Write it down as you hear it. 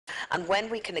and when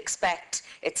we can expect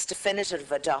its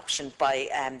definitive adoption by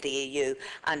the EU,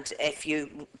 and if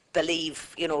you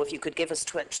believe, if you could give us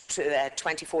to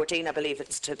 2014, I believe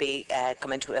it's to be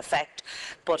come into effect,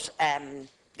 but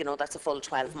that's a full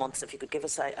 12 months. If you could give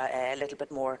us a little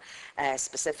bit more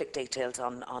specific details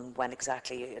on when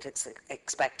exactly it's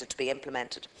expected to be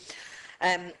implemented.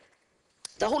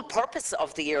 The whole purpose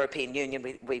of the European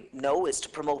Union, we know, is to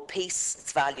promote peace,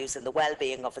 its values and the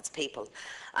well-being of its people.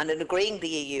 And in agreeing the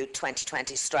EU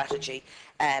 2020 strategy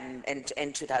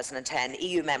in 2010,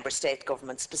 EU member state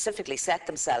governments specifically set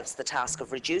themselves the task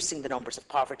of reducing the numbers of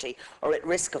poverty or at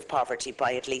risk of poverty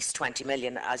by at least 20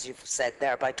 million, as you've said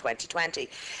there, by 2020.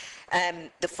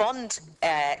 The fund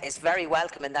is very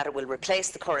welcome in that it will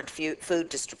replace the current food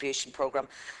distribution programme,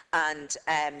 and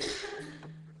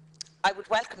I would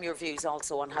welcome your views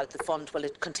also on how the fund will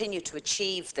continue to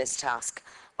achieve this task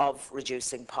of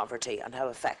reducing poverty and how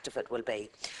effective it will be.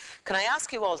 Can I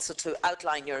ask you also to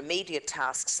outline your immediate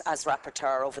tasks as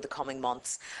rapporteur over the coming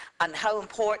months and how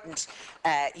important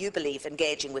you believe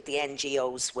engaging with the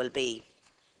NGOs will be?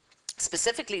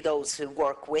 Specifically those who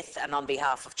work with and on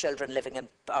behalf of children living in,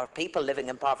 or people living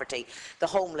in poverty, the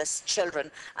homeless,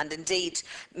 children, and indeed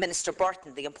Minister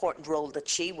Burton, the important role that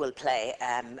she will play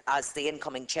as the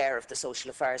incoming chair of the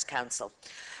Social Affairs Council.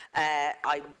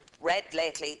 I read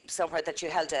lately somewhere that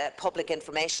you held a public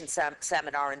information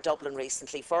seminar in Dublin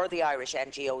recently for the Irish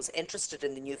NGOs interested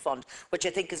in the new fund, which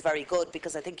I think is very good,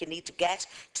 because I think you need to get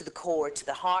to the core, to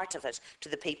the heart of it, to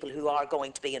the people who are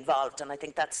going to be involved, and I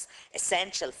think that's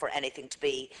essential for anything to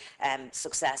be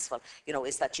successful,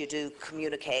 is that you do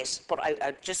communicate. But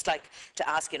I'd just like to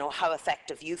ask, how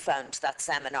effective you found that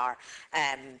seminar,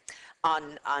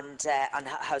 on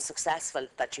how successful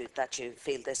that you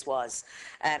feel this was.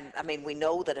 I mean, we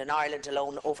know that in Ireland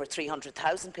alone, over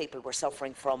 300,000 people were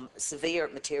suffering from severe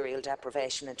material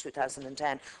deprivation in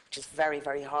 2010, which is very,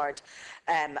 very hard.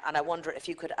 And I wonder if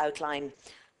you could outline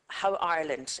how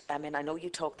Ireland, I mean, I know you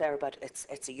talked there about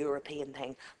it's a European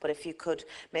thing, but if you could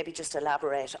maybe just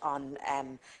elaborate on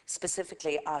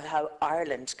specifically how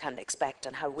Ireland can expect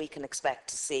and how we can expect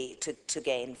to see to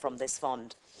gain from this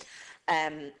fund.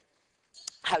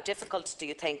 How difficult do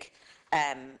you think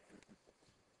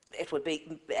it will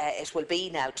be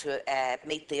now to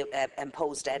meet the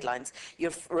imposed deadlines?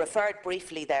 You've referred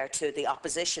briefly there to the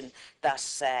opposition that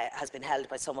has been held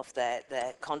by some of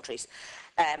the countries.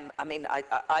 I mean,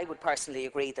 I would personally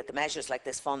agree that the measures like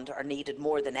this fund are needed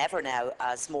more than ever now,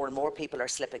 as more and more people are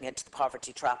slipping into the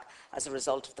poverty trap as a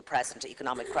result of the present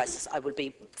economic crisis. I will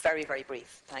be very, very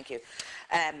brief. Thank you.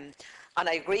 And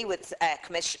I agree with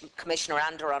Commissioner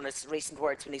Andor on his recent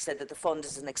words when he said that the fund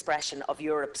is an expression of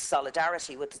Europe's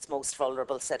solidarity with its most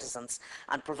vulnerable citizens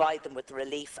and provide them with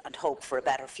relief and hope for a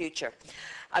better future.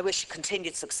 I wish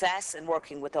continued success in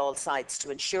working with all sides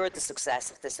to ensure the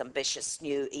success of this ambitious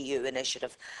new EU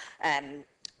initiative.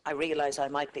 I realise I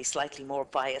might be slightly more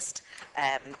biased,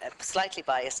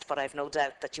 but I've no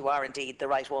doubt that you are indeed the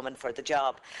right woman for the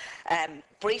job.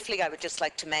 Briefly, I would just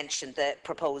like to mention the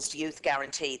proposed youth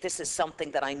guarantee. This is something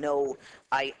that I know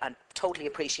I totally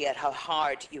appreciate how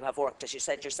hard you have worked. As you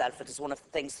said yourself, it is one of the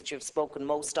things that you've spoken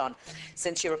most on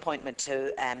since your appointment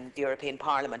to the European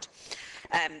Parliament.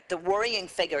 The worrying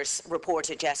figures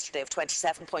reported yesterday of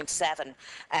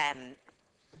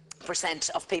 27.7%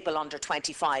 of people under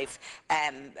 25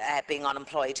 being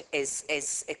unemployed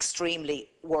is extremely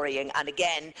worrying. And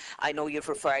again, I know you've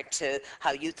referred to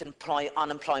how youth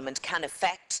unemployment can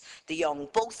affect the young,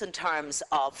 both in terms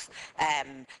of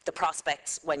the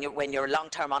prospects when you're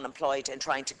long-term unemployed and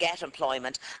trying to get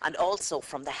employment, and also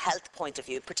from the health point of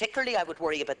view. Particularly, I would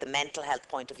worry about the mental health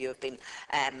point of view of being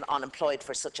unemployed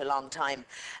for such a long time.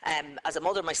 As a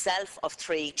mother myself of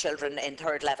 3 children in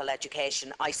third-level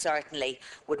education, I certainly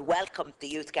would welcome the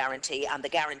youth guarantee and the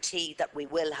guarantee that we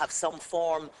will have some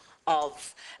form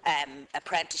of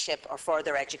apprenticeship or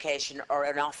further education or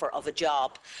an offer of a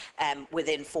job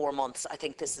within 4 months. I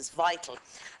think this is vital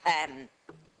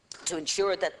to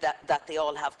ensure that they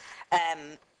all have,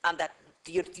 and that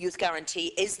the youth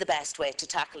guarantee is the best way to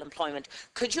tackle employment.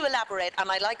 Could you elaborate? And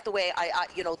I like the way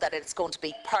that it's going to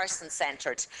be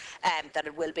person-centred, that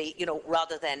it will be,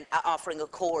 rather than offering a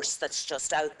course that's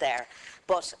just out there.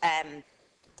 But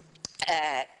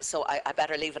so I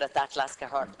better leave it at that, Laska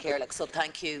Kirlick. So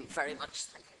thank you very much.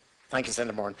 Thank you,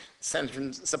 Senator Moran. Senator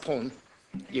Zapone.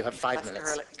 You have 5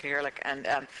 minutes. Gerlich,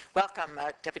 and welcome,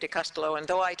 Deputy Costello. And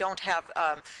though I don't have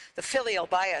the filial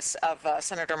bias of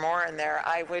Senator Moore in there,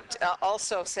 I would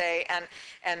also say,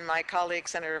 and my colleague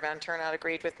Senator Van Turnhout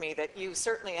agreed with me, that you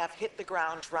certainly have hit the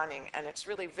ground running, and it's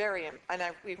really and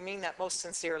we mean that most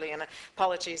sincerely. And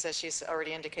apologies, as she's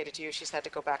already indicated to you, she's had to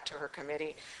go back to her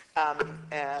committee.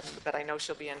 But I know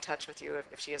she'll be in touch with you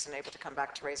if she isn't able to come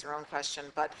back to raise her own question.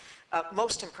 But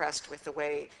most impressed with the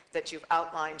way that you've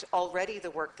outlined already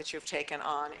the work that you've taken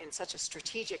on in such a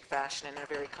strategic fashion and in a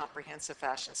very comprehensive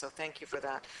fashion. So thank you for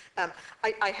that.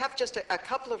 I have just a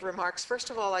couple of remarks. First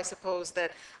of all, I suppose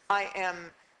that I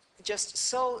am just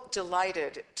so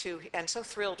delighted to, and so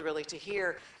thrilled really, to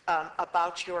hear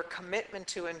about your commitment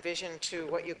to envision to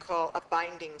what you call a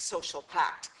binding social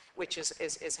pact, which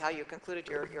is how you concluded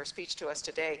your speech to us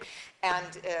today,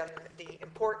 and the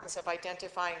importance of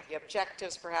identifying the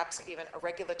objectives, perhaps even a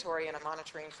regulatory and a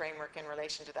monitoring framework in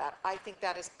relation to that. I think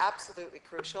that is absolutely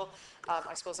crucial.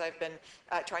 I suppose I've been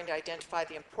trying to identify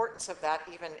the importance of that,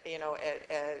 even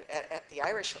at the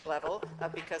Irish level,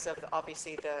 because of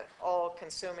obviously the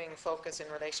all-consuming focus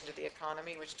in relation to the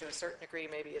economy, which to a certain degree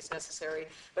maybe is necessary.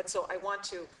 But so I want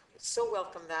to so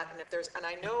welcome that, and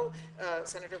I know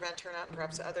Senator Van Turnhout and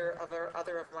perhaps other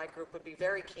of my group would be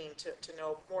very keen to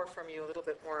know more from you, a little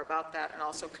bit more about that, and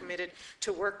also committed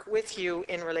to work with you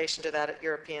in relation to that at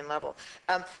European level.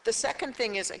 The second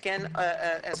thing is, again,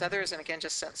 as others, and again,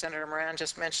 just Senator Moran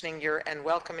just mentioning and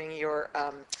welcoming your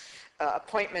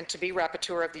appointment to be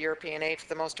rapporteur of the European aid for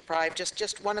the most deprived.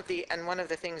 Just one of the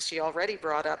things she already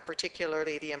brought up,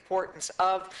 particularly the importance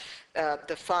of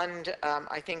the fund,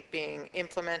 I think, being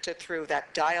implemented through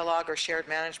that dialogue or shared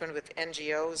management with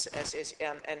NGOs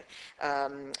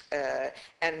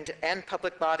and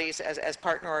public bodies as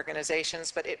partner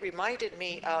organizations. But it reminded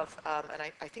me of, and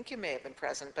I think you may have been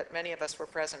present, but many of us were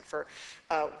present for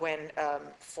when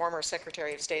former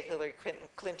Secretary of State Hillary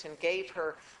Clinton gave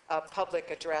her public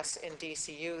address in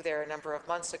DCU there a number of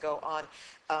months ago on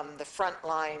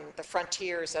the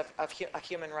frontiers of a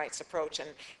human rights approach,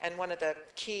 and one of the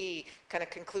key kind of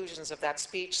conclusions of that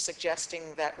speech suggesting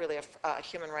that really a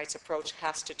human rights approach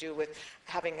has to do with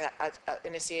having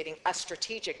initiating a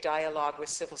strategic dialogue with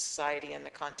civil society in the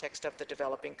context of the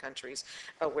developing countries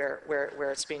where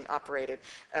it's being operated.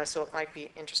 So it might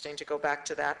be interesting to go back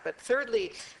to that. But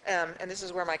thirdly, and this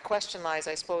is where my question lies,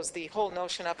 I suppose the whole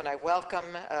notion of, and I welcome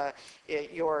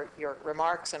your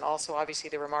remarks, and also obviously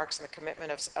the remarks and the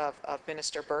commitment of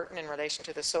Minister Burton in relation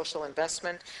to the social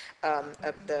investment,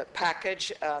 the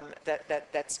package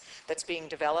that's being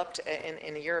developed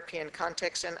in a European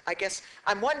context. And I guess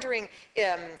I'm wondering,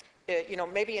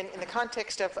 maybe in the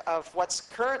context of what's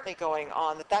currently going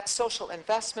on, that social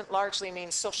investment largely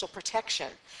means social protection.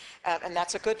 And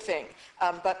that's a good thing.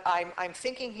 But I'm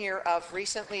thinking here of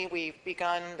recently we've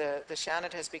begun, the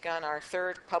Seanad has begun our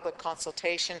third public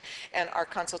consultation, and our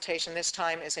consultation this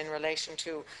time is in relation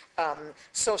to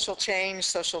social change,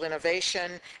 social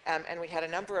innovation, and we had a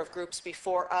number of groups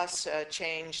before us,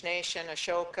 Change Nation,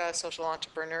 Ashoka, Social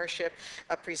Entrepreneurship,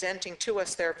 presenting to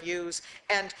us their views.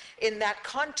 And in that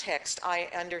context, I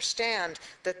understand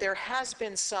that there has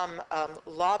been some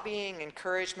lobbying,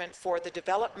 encouragement for the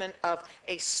development of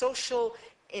a social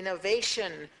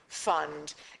innovation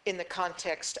fund in the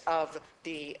context of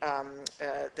the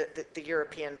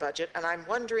European budget. And I'm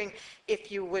wondering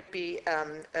if you would be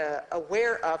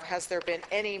aware of, has there been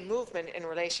any movement in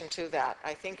relation to that?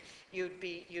 I think you'd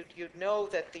know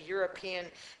that the European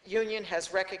Union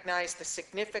has recognized the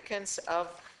significance of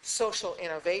social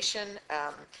innovation,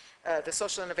 the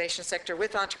social innovation sector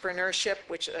with entrepreneurship,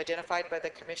 which is identified by the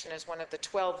Commission as one of the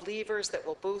 12 levers that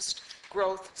will boost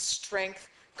growth, strength,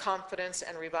 confidence,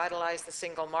 and revitalize the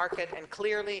single market. And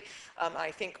clearly,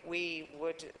 I think we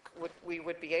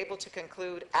would be able to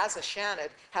conclude as a Seanad,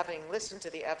 having listened to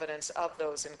the evidence of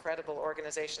those incredible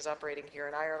organizations operating here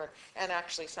in Ireland, and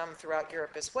actually some throughout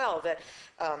Europe as well, that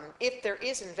if there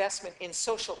is investment in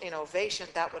social innovation,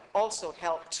 that would also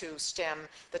help to stem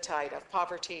the tide of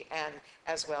poverty, and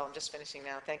as well, I'm just finishing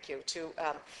now, thank you,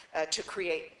 to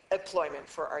create employment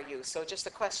for our youth. So just the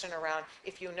question around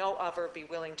if you know of or be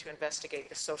willing to investigate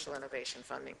the social innovation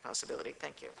funding possibility.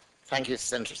 Thank you. Thank you,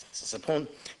 Senator Sapone.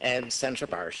 Senator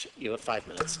Barrett, you have 5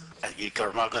 minutes.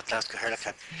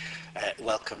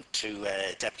 Welcome to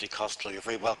Deputy Costello. You're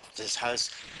very welcome to this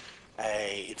House.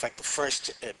 In fact, the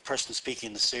first person speaking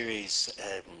in the series,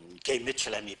 Gay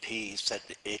Mitchell MEP, said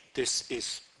this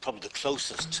is probably the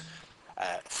closest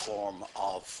form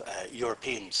of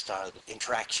European-style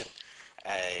interaction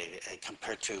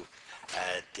compared to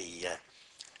the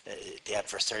the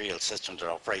adversarial system that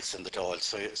operates in the Dáil.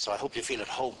 So I hope you feel at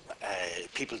home.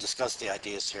 People discuss the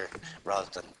ideas here rather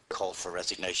than call for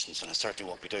resignations, and I certainly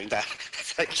won't be doing that.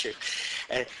 Thank you.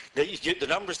 The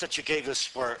numbers that you gave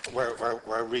us were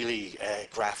really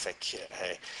graphic.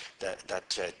 That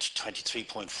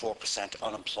 23.4%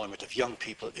 unemployment of young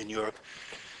people in Europe,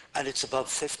 and it's above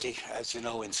 50, as you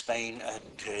know, in Spain and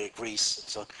Greece.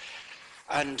 So,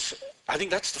 and I think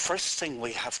that's the first thing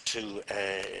we have to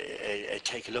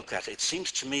take a look at. It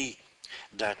seems to me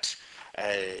that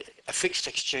a fixed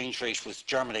exchange rate with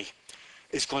Germany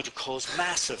is going to cause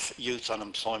massive youth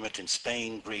unemployment in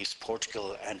Spain, Greece,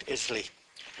 Portugal and Italy.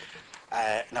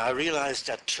 Now, I realise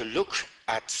that to look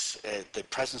at the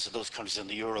presence of those countries in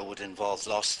the euro would involve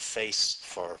loss of face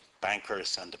for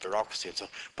bankers and the bureaucracy and so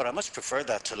on, but I much prefer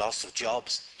that to loss of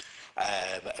jobs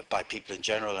by people in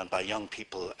general and by young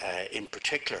people in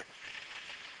particular.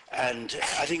 And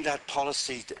I think that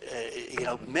policy,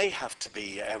 may have to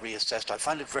be reassessed. I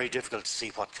find it very difficult to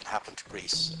see what can happen to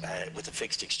Greece with a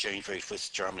fixed exchange rate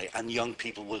with Germany, and young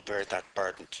people will bear that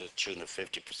burden to the tune of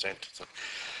 50%. So,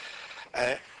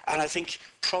 and I think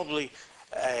probably,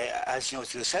 as you know,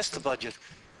 to assess the budget,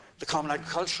 the Common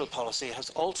Agricultural Policy has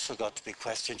also got to be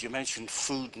questioned. You mentioned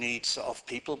food needs of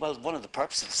people. Well, one of the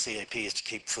purposes of the CAP is to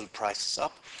keep food prices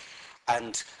up.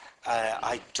 And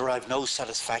I derive no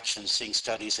satisfaction seeing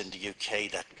studies in the UK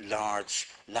that large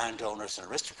landowners and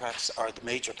aristocrats are the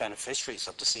major beneficiaries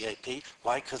of the CAP.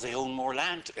 Why? Because they own more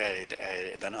land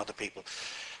than other people.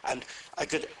 And I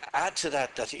could add to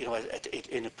that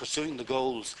in pursuing the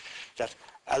goals, that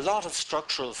a lot of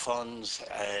structural funds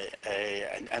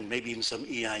and maybe even some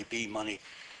EIB money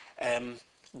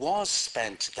was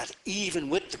spent that even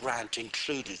with the grant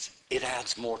included, it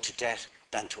adds more to debt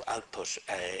than to output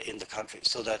in the country.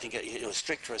 So that I think a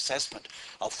stricter assessment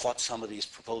of what some of these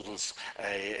proposals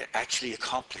actually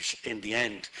accomplish in the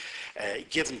end,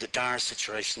 given the dire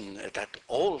situation that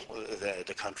all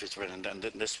the countries are in, and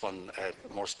this one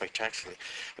more spectacularly.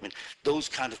 I mean, those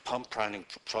kind of pump priming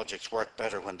projects work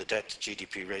better when the debt to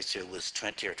GDP ratio was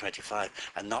 20 or 25,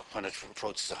 and not when it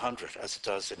approaches 100, as it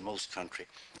does in most countries.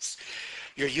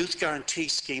 Your youth guarantee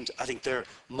schemes, I think they're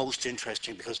most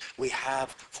interesting because we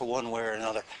have, for one way or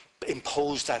another,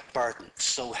 imposed that burden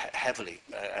so heavily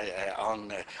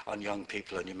on young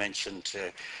people. And you mentioned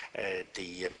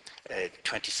the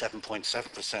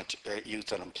 27.7%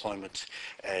 youth unemployment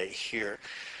here.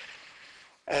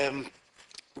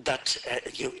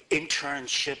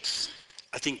 Internships,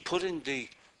 I think putting the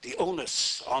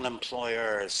onus on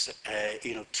employers,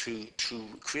 to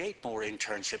create more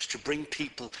internships, to bring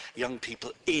young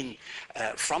people in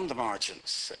from the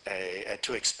margins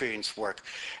to experience work.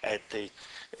 The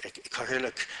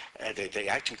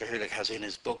acting Cathaoirleach has in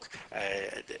his book,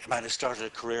 a man who started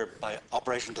a career by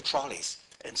operating the trolleys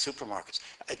in supermarkets.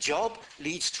 A job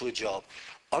leads to a job.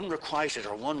 Unrequited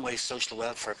or one-way social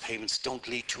welfare payments don't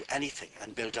lead to anything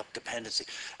and build up dependency.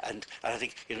 And I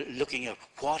think looking at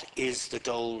what is the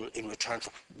dole in return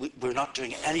for, we're not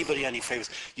doing anybody any favours.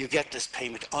 You get this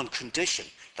payment on condition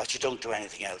that you don't do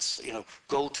anything else.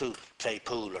 Go to play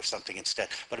pool or something instead.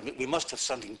 But we must have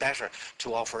something better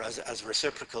to offer as a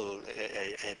reciprocal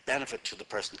benefit to the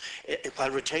person,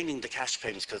 while retaining the cash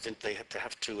payments, because they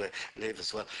have to live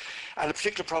as well. And a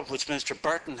particular problem which Minister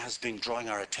Burton has been drawing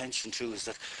our attention to is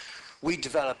that we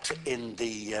developed in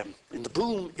the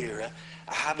boom era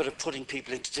a habit of putting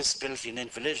people into disability and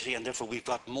invalidity, and therefore we've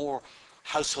got more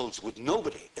households with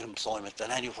nobody in employment than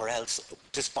anywhere else,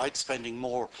 despite spending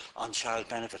more on child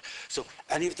benefit. So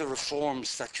any of the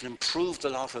reforms that can improve the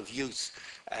lot of youth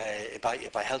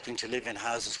by helping to live in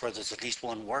houses where there's at least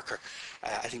one worker,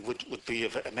 I think would be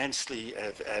immensely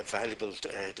valuable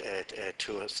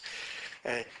to us.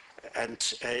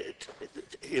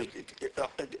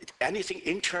 Anything,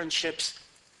 internships,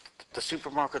 the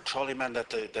supermarket trolleyman that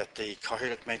the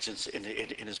Cathaoirleach mentions in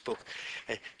his book,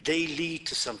 they lead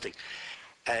to something.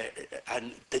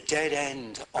 And the dead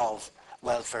end of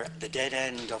welfare, the dead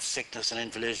end of sickness and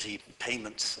invalidity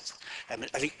payments, I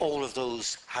think all of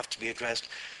those have to be addressed.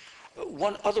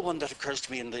 One other one that occurs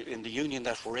to me in the union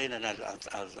that we're in, and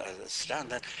I'll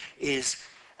stand that, is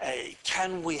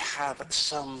can we have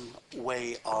some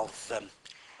way of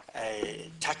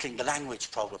tackling the language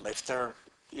problem? If there,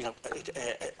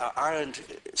 Ireland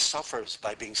suffers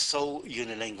by being so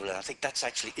unilingual, and I think that's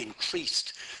actually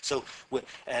increased. So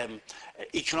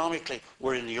economically,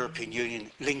 we're in the European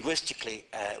Union. Linguistically,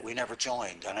 we never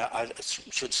joined. And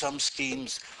should some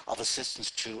schemes of assistance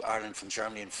to Ireland from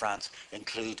Germany and France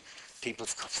include people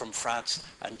from France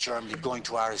and Germany going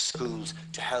to Irish schools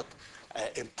to help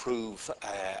improve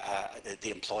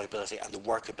the employability and the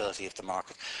workability of the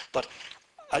market? But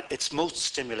It's most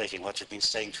stimulating what you've been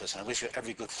saying to us, and I wish you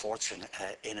every good fortune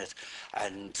in it.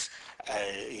 And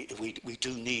we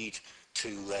do need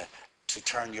to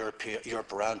turn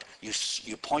Europe around.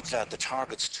 You pointed out the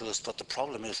targets to us, but the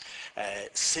problem is,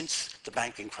 since the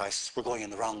banking crisis, we're going in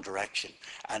the wrong direction.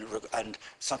 And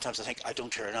sometimes I think I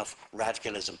don't hear enough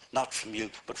radicalism, not from you,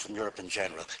 but from Europe in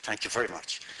general. Thank you very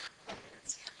much.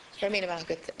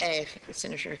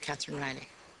 Senator Catherine Riley,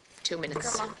 2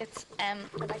 minutes. I'd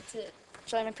like to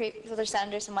join my previous other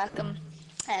senators and welcome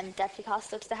Deputy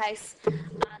Costello to the House. And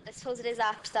I suppose it is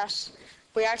apt that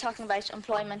we are talking about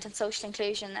employment and social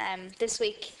inclusion this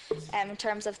week in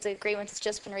terms of the agreement that's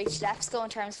just been reached at EPSCO in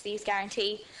terms of the youth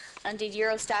guarantee. And indeed,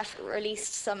 Eurostat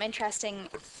released some interesting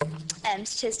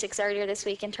statistics earlier this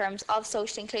week in terms of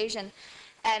social inclusion.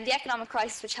 The economic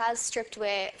crisis, which has stripped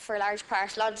away for a large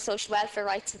part a lot of the social welfare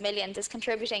rights of millions, is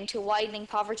contributing to a widening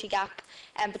poverty gap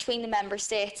between the member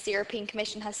states, the European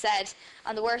Commission has said.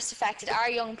 And the worst affected are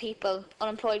young people,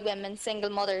 unemployed women, single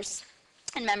mothers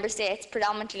in member states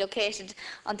predominantly located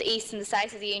on the east and the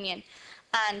south of the Union.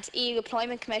 And EU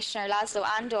Employment Commissioner Laszlo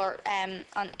Andor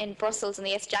in Brussels on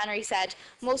the 8th of January said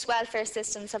most welfare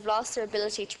systems have lost their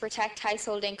ability to protect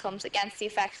household incomes against the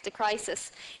effects of the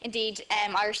crisis. Indeed,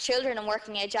 Irish children and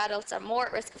working age adults are more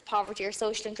at risk of poverty or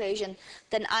social inclusion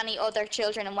than any other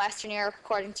children in Western Europe,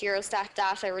 according to Eurostat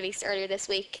data released earlier this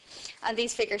week. And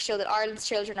these figures show that Ireland's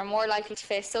children are more likely to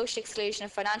face social exclusion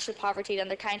and financial poverty than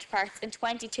their counterparts in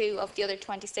 22 of the other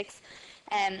 26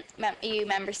 EU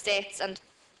member states. And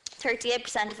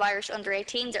 38% of Irish under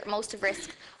 18s are most at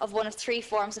risk of one of three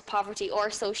forms of poverty or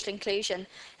social inclusion,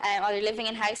 either living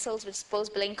in households with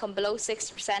disposable income below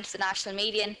 60% of the national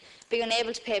median, being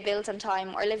unable to pay bills on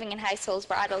time, or living in households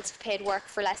where adults have paid work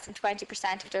for less than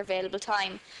 20% of their available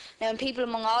time. Now, when people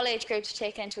among all age groups are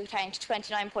taken into account,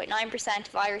 29.9%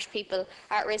 of Irish people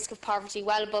are at risk of poverty,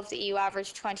 well above the EU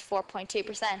average of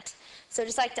 24.2%. So I'd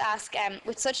just like to ask,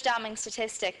 with such damning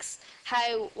statistics,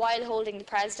 how, while holding the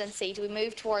presidency, do we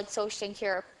move towards social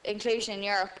inclusion in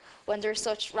Europe when there's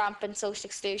such rampant social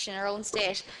exclusion in our own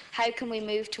state? How can we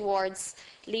move towards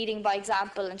leading by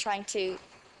example and trying to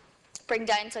bring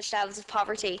down such levels of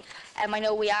poverty? I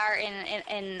know we are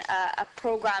in a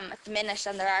programme at the minute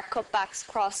and there are cutbacks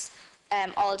across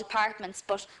all departments,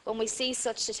 but when we see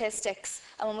such statistics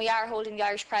and when we are holding the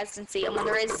Irish presidency and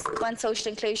when social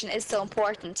inclusion is so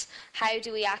important, how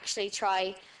do we actually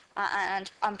try and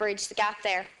bridge the gap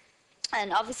there?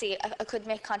 And obviously I could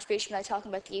make a contribution by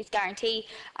talking about the youth guarantee,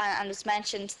 and as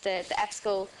mentioned, the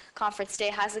EPSCO conference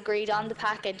today has agreed on the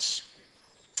package.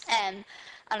 And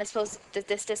I suppose that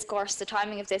this discourse, the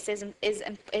timing of this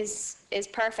is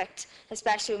perfect,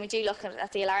 especially when we do look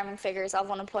at the alarming figures of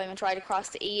unemployment right across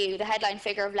the EU. The headline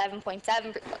figure of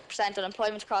 11.7%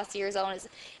 unemployment across the Eurozone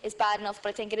is bad enough, but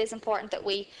I think it is important that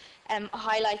we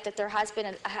highlight that there has been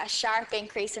a sharp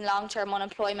increase in long-term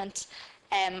unemployment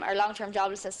or long-term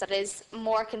joblessness that is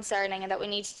more concerning and that we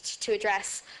need to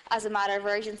address as a matter of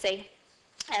urgency.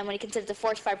 And when you consider that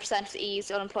 45% of the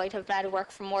EU's unemployed have been out of work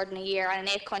for more than a year, and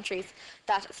in 8 countries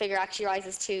that figure actually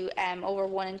rises to over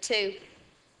 1 in 2.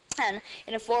 And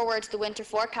in a foreword to the winter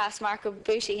forecast, Marco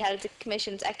Bucci, head of the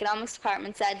Commission's Economics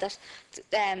Department, said that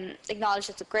acknowledged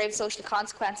that the grave social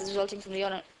consequences resulting from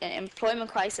the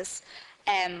unemployment crisis.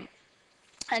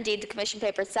 Indeed, the Commission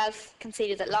paper itself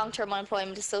conceded that long-term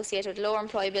unemployment is associated with lower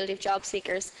employability of job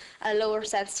seekers and a lower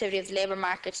sensitivity of the labour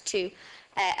market to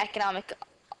economic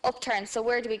upturn. So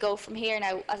where do we go from here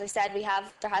now? As I said,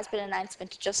 there has been an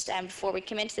announcement just before we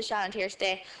came into the Seanad here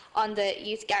today on the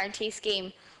youth guarantee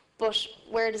scheme. But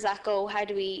where does that go? How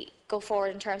do we go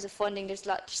forward in terms of funding? There's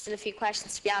still a few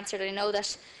questions to be answered. I know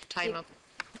that. Time up.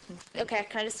 Okay,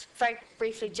 can I just very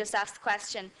briefly just ask the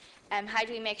question? How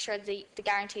do we make sure the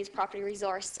guarantee is properly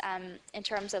resourced in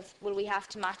terms of will we have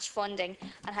to match funding,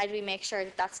 and how do we make sure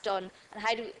that that's done?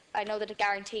 And I know that it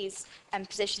guarantees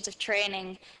positions of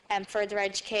training, further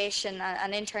education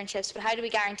and internships, but how do we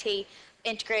guarantee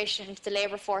integration into the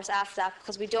labour force after that?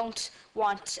 Because we don't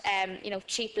want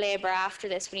cheap labour after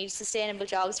this. We need sustainable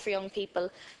jobs for young people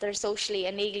that are socially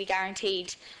and legally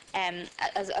guaranteed,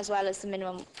 as well as the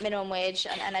minimum wage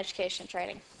and education and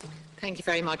training. Thank you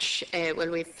very much. Well,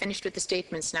 we've finished with the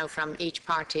statements now from each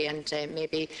party, and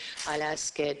maybe I'll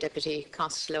ask Deputy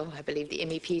Costello. I believe the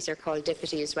MEPs are called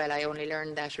deputy as well. I only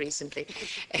learned that recently.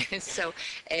 So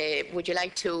would you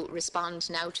like to respond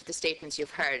now to the statements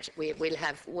you've heard? We'll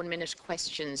have 1 minute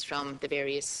questions from the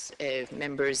various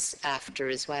members after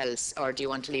as well, or do you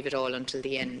want to leave it all until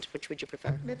the end? Which would you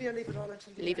prefer? Maybe I'll leave it all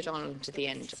until the end. Leave it all until the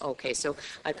end. Okay, so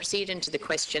I'll proceed into the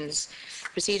questions.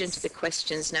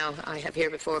 Now. I have here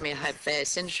before me, I have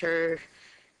Senator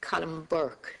Colin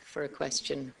Burke for a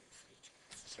question.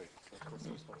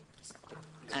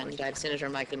 And I have Senator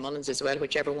Michael Mullins as well,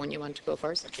 whichever one you want to go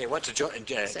first. Okay, I want to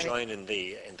join in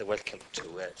the welcome to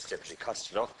Deputy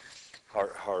Costello. Her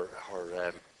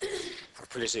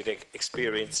political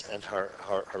experience and her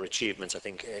achievements, I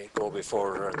think, go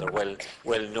before her, and they're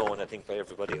well known, I think, by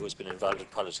everybody who's been involved in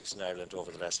politics in Ireland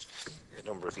over the last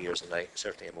number of years, and I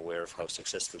certainly am aware of how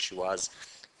successful she was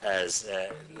as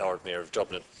Lord Mayor of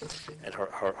Dublin and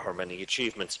her many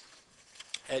achievements.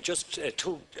 Just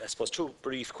two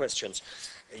brief questions.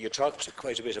 You talked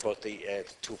quite a bit about the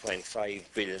 2.5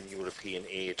 billion European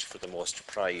aid for the most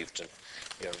deprived,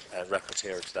 and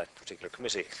rapporteur to that particular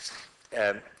committee.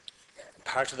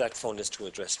 Part of that fund is to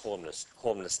address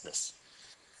homelessness.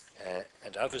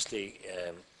 And obviously,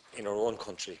 in our own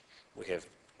country, we have,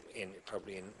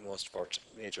 probably in most of our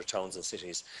major towns and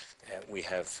cities, we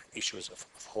have issues of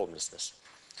homelessness.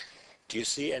 Do you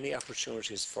see any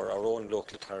opportunities for our own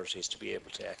local authorities to be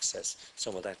able to access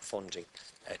some of that funding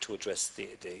to address the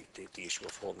issue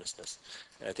of homelessness?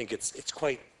 And I think it's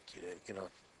quite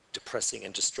depressing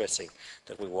and distressing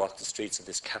that we walk the streets of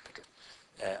this capital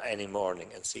any morning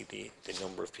and see the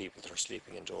number of people that are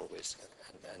sleeping in doorways,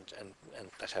 and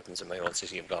that happens in my own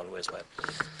city of Galway as well.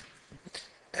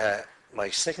 My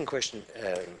second question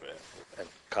and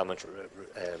comment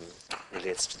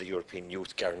relates to the European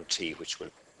Youth Guarantee, which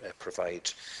will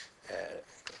provide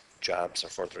jobs or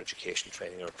further education,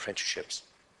 training or apprenticeships.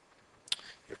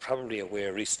 You're probably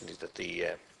aware recently that the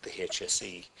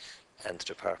HSE and the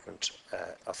Department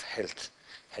of Health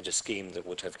had a scheme that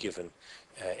would have given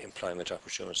employment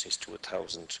opportunities to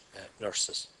 1,000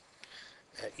 nurses.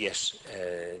 Yet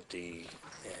the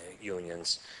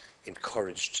unions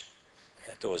encouraged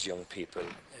those young people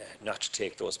not to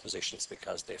take those positions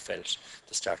because they felt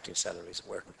the starting salaries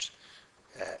weren't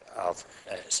of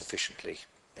sufficiently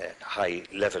high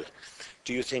level.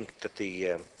 Do you think that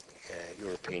the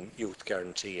European Youth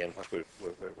Guarantee and what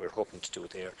we're hoping to do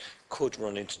there could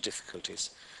run into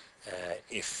difficulties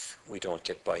if we don't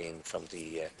get buy-in from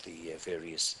the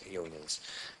various unions?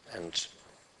 And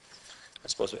I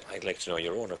suppose I'd like to know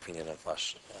your own opinion on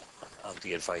what on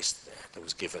the advice that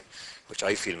was given, which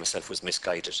I feel myself was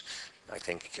misguided. I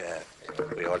think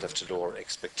we all have to lower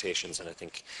expectations, and I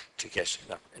think to get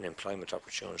an employment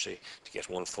opportunity, to get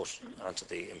one foot onto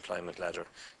the employment ladder,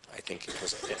 I think it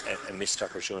was a missed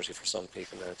opportunity for some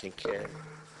people, and I think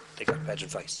they got bad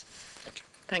advice. Thank you.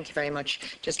 Thank you very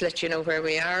much. Just to let you know where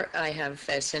we are, I have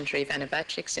Senator Ivana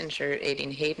Bacik, Senator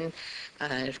Aileen Hayden,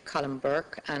 Colin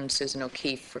Burke and Susan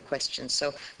O'Keefe for questions.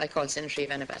 So I call Senator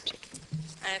Ivana Bacik.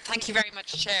 Thank you very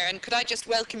much, Chair. And could I just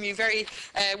welcome you very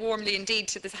warmly indeed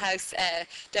to this House,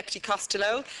 Deputy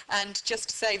Costello, and just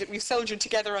to say that we've soldiered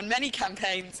together on many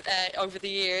campaigns over the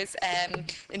years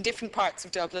in different parts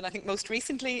of Dublin. I think most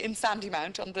recently in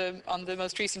Sandymount on the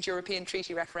most recent European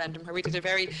Treaty referendum, where we did a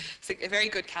very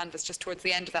good canvass just towards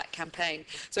the end of that campaign.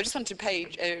 So I just want to pay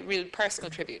a real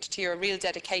personal tribute to your real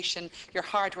dedication, your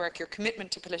hard work, your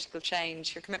commitment to political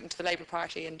change, your commitment to the Labour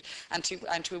Party, and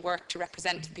to work to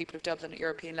represent the people of Dublin at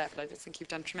European level. I just think you've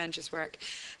done tremendous work.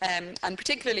 And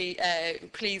particularly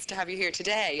pleased to have you here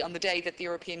today on the day that the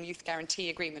European Youth Guarantee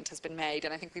Agreement has been made.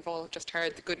 And I think we've all just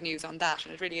heard the good news on that.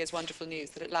 And it really is wonderful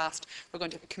news that at last we're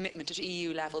going to have a commitment at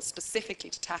EU level specifically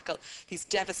to tackle these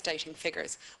devastating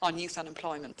figures on youth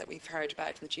unemployment that we've heard about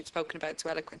and that you've spoken about so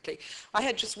eloquently. I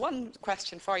had just one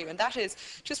question for you, and that is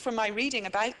just from my reading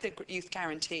about the Youth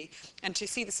Guarantee and to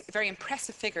see this very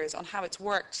impressive figures on how it's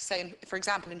worked, say, for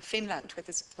example, in Finland, where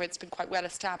it's been quite well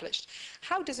established.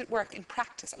 How does it work in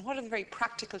practice, and what are the very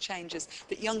practical changes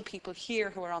that young people here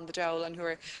who are on the dole and who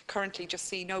are currently just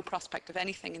see no prospect of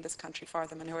anything in this country for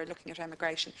them and who are looking at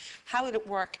emigration, how will it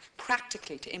work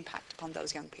practically to impact upon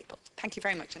those young people? Thank you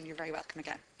very much, and you're very welcome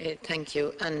again. Thank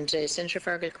you. And Senator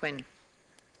Fergal Quinn.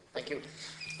 Thank you.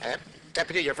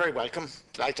 Deputy, you're very welcome.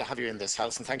 Delighted to have you in this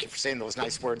House, and thank you for saying those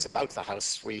nice words about the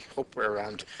House. We hope we're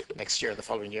around next year, and the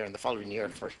following year, and the following year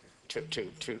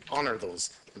to honour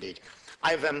those, indeed.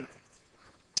 I have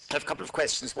a couple of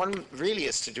questions. One really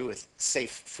is to do with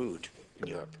safe food in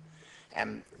Europe.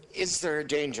 Is there a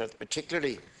danger,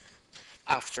 particularly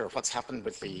after what's happened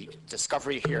with the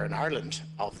discovery here in Ireland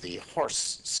of the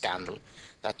horse scandal,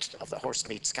 of the horse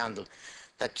meat scandal,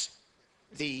 that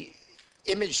the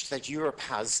image that Europe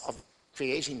has of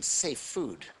creating safe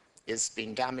food is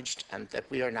being damaged, and that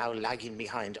we are now lagging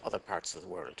behind other parts of the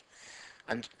world?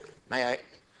 And may I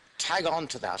tag on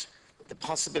to that the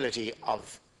possibility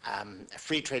of a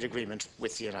free trade agreement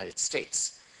with the United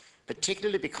States,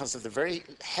 particularly because of the very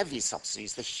heavy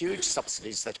subsidies, the huge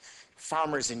subsidies that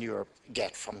farmers in Europe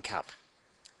get from CAP.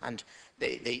 And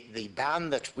the ban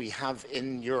that we have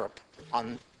in Europe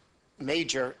on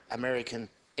major American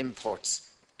imports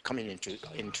coming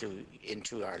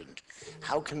into Ireland.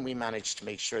 How can we manage to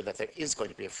make sure that there is going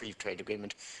to be a free trade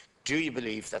agreement? Do you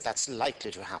believe that that's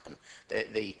likely to happen?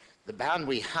 The ban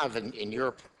we have in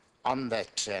Europe on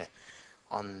that,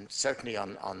 certainly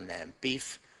on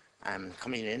beef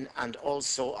coming in, and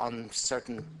also on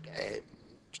certain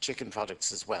chicken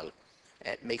products as well.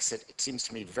 It makes it seems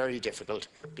to me very difficult,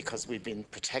 because we've been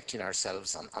protecting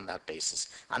ourselves on that basis.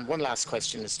 And one last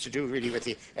question is to do really with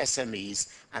the SMEs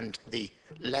and the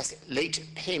late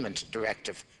payment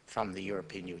directive from the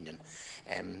European Union.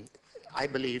 I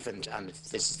believe, and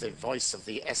this is the voice of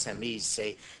the SMEs,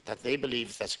 say that they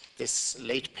believe that this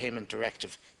late payment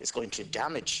directive is going to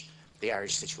damage the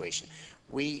Irish situation.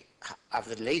 We have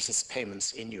the latest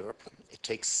payments in Europe. It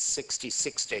takes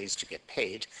 66 days to get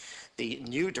paid. The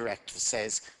new directive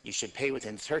says you should pay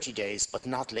within 30 days, but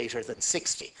not later than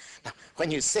 60. Now, when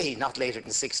you say not later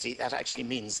than 60, that actually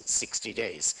means 60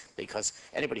 days, because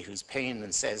anybody who's paying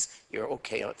and says you're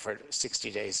okay for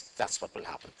 60 days, that's what will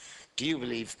happen. Do you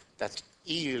believe that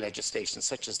EU legislation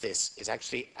such as this is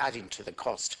actually adding to the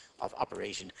cost of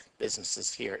operating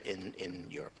businesses here in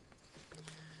Europe?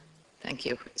 Thank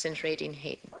you. Senator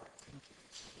Éireann.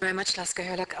 Very much, Laska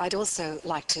Hirlock. I'd also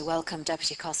like to welcome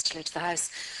Deputy Costello to the House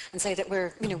and say that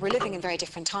we're living in very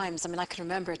different times. I mean, I can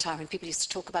remember a time when people used to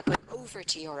talk about going over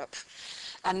to Europe.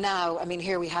 And now, I mean,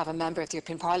 here we have a member of the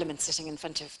European Parliament sitting in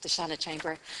front of the Seanad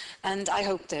Chamber, and I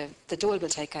hope the Dáil will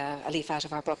take a leaf out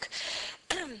of our book.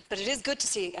 But it is good to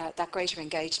see that greater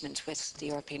engagement with the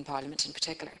European Parliament in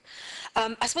particular.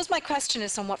 I suppose my question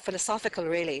is somewhat philosophical,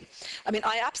 really. I mean,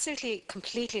 I absolutely,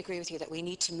 completely agree with you that we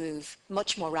need to move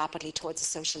much more rapidly towards a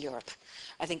social Europe.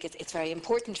 I think it's very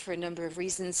important for a number of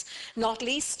reasons, not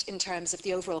least in terms of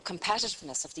the overall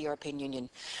competitiveness of the European Union.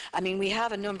 I mean, we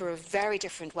have a number of very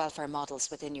different welfare models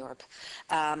within Europe.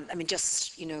 I mean,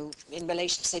 just, in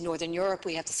relation to, say, Northern Europe,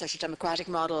 we have the social democratic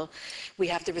model. We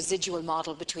have the residual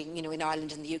model between, in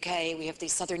Ireland and the UK. We have the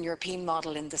Southern European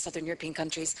model in the Southern European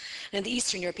countries. And in the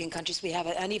Eastern European countries, we have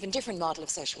an even different model of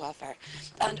social welfare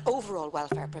and overall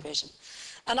welfare provision.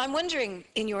 And I'm wondering,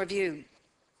 in your view,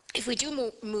 if we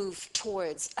do move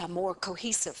towards a more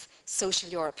cohesive social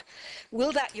Europe,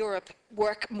 will that Europe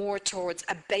work more towards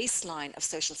a baseline of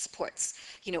social supports,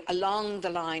 along the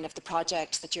line of the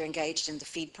project that you're engaged in, the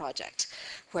FEED project,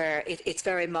 where it's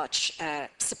very much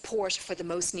support for the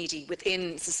most needy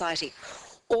within society?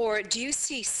 Or do you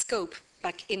see scope,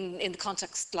 like in the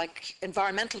context like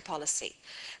environmental policy,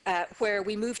 where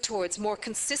we move towards more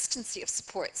consistency of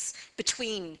supports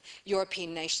between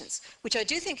European nations, which I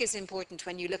do think is important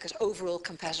when you look at overall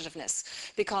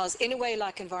competitiveness, because in a way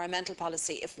like environmental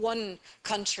policy, if one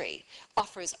country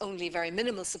offers only very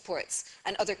minimal supports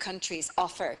and other countries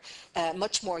offer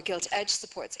much more gilt-edged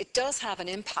supports, it does have an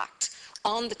impact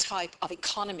on the type of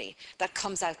economy that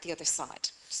comes out the other side.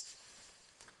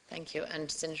 Thank you. And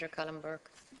Senator Colin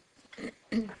Burke.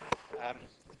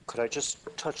 Could I just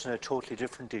touch on a totally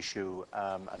different issue,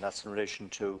 and that's in relation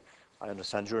to, I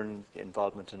understand your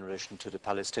involvement in relation to the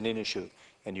Palestinian issue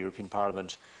in the European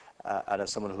Parliament, and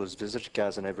as someone who has visited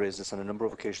Gaza, and I've raised this on a number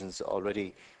of occasions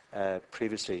already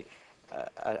previously,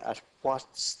 at what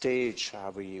stage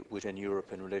are we within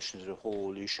Europe in relation to the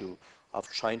whole issue of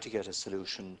trying to get a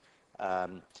solution,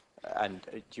 and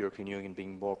the European Union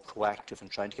being more proactive in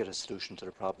trying to get a solution to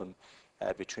the problem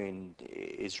between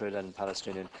Israel and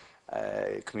Palestinian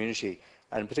community,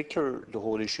 and in particular the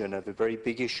whole issue, and I have a very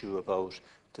big issue about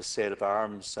the sale of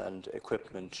arms and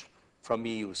equipment from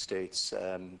EU states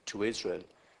to Israel,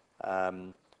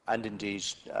 and indeed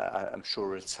I'm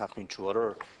sure it's happening to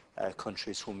other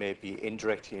countries who may be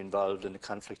indirectly involved in the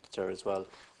conflict there as well.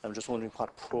 I'm just wondering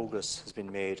what progress has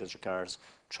been made as regards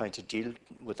trying to deal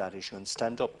with that issue and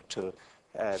stand up to,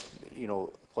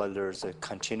 while there's a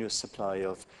continuous supply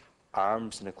of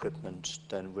arms and equipment,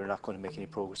 then we're not going to make any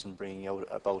progress in bringing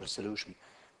about a solution.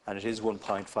 And it is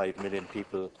 1.5 million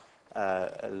people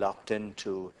locked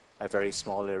into a very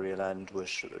small area of land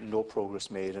with no progress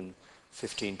made in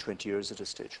 15, 20 years at this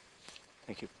stage.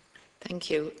 Thank you. Thank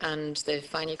you. And the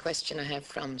final question I have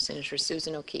from Senator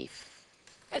Susan O'Keefe.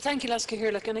 Thank you, Laska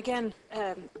Hirlock. And again,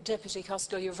 Deputy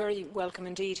Costello, you're very welcome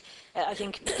indeed. I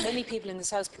think many people in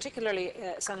this House, particularly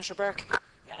Senator Burke,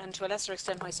 and to a lesser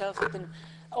extent myself, have been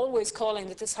always calling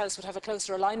that this House would have a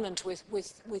closer alignment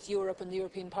with Europe and the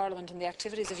European Parliament and the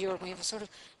activities of Europe. We have sort of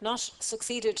not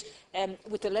succeeded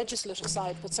with the legislative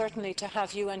side, but certainly to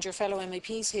have you and your fellow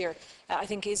MEPs here, I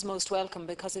think is most welcome,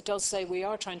 because it does say we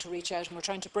are trying to reach out and we're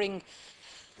trying to bring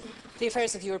the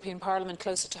affairs of the European Parliament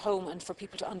closer to home and for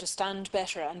people to understand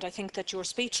better. And I think that your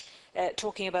speech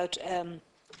talking about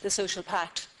the social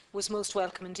pact was most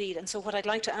welcome indeed. And so what I'd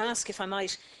like to ask, if I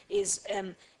might, is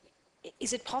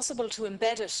it possible to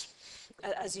embed it,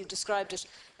 as you described it,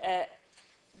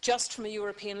 just from a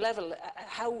European level?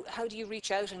 How do you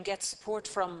reach out and get support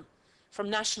from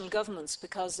national governments?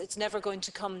 Because it's never going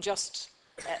to come just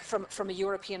from a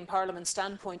European Parliament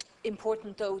standpoint,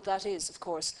 important though that is, of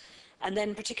course. And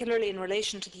then particularly in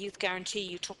relation to the Youth Guarantee,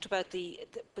 you talked about the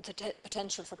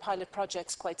potential for pilot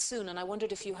projects quite soon, and I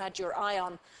wondered if you had your eye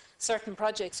on certain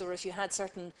projects, or if you had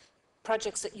certain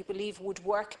projects that you believe would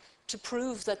work to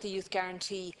prove that the Youth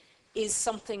Guarantee is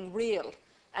something real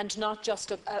and not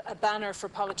just a banner for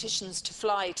politicians to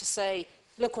fly to say,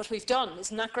 look what we've done,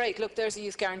 isn't that great, look there's a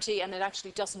Youth Guarantee, and it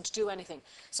actually doesn't do anything.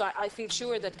 So I feel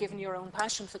sure that given your own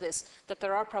passion for this, that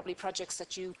there are probably projects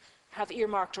that you have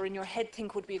earmarked or in your head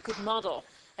think would be a good model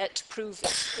to prove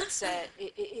its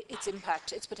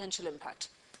impact, its potential impact.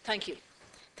 Thank you.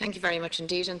 Thank you very much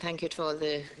indeed, and thank you to all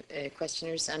the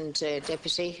questioners. And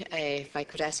Deputy, if I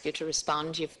could ask you to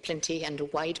respond, you have plenty and a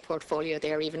wide portfolio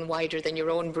there, even wider than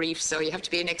your own brief, so you have to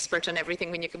be an expert on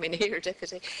everything when you come in here,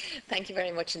 Deputy. Thank you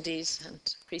very much indeed, and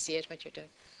appreciate what you're doing.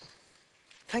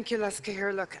 Thank you, Lasca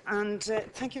Hirlock, and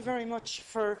thank you very much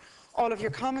for all of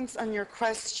your comments and your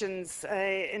questions.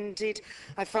 Indeed,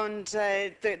 I found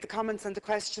the comments and the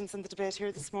questions and the debate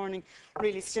here this morning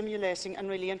really stimulating and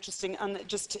really interesting, and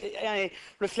just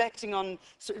reflecting on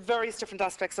various different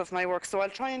aspects of my work. So I'll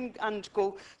try and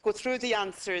go through the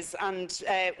answers, and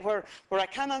where I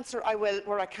can answer, I will.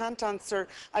 Where I can't answer,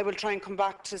 I will try and come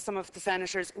back to some of the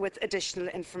senators with additional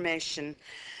information.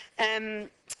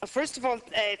 First of all,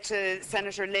 to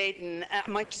Senator Layton,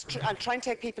 I'll try and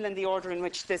take people in the order in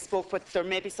which they spoke, but there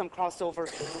may be some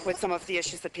crossover with some of the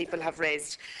issues that people have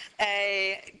raised.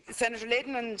 Senator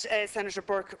Layton and Senator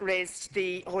Burke raised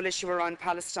the whole issue around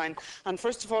Palestine. And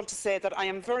first of all, to say that I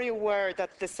am very aware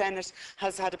that the Senate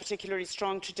has had a particularly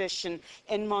strong tradition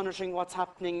in monitoring what's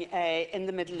happening in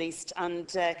the Middle East.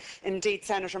 And indeed,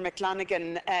 Senator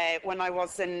McLanigan, when I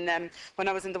was in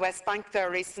the West Bank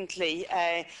there recently,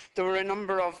 there were a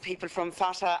number of people from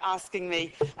Fatah asking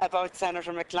me about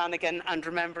Senator McLanigan and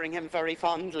remembering him very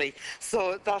fondly.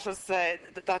 So that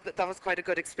was quite a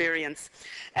good experience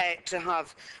to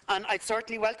have. And I'd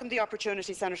certainly welcome the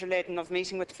opportunity, Senator Layton, of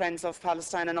meeting with friends of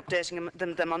Palestine and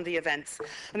updating them on the events.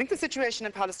 I think the situation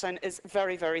in Palestine is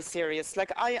very, very serious.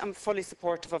 Like, I am fully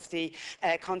supportive of the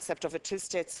concept of a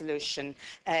two-state solution,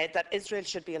 that Israel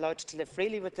should be allowed to live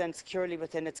freely within, securely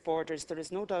within its borders. There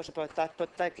is no doubt about that.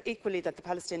 But equally, that the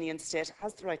Palestinian state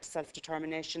has the right to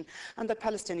self-determination, and that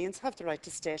Palestinians have the right to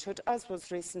statehood, as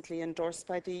was recently endorsed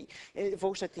by the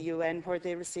vote at the UN, where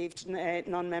they received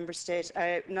non-member state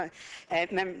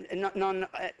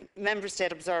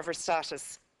observer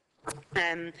status.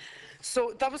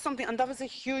 So that was something, and that was a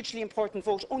hugely important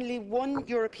vote. Only one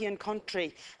European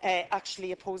country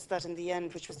actually opposed that in the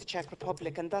end, which was the Czech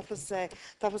Republic, and that was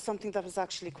something that was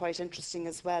actually quite interesting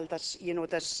as well. That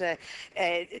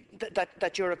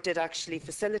that Europe did actually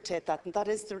facilitate that, and that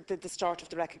is the start of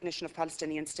the recognition of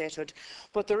Palestinian statehood.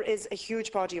 But there is a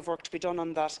huge body of work to be done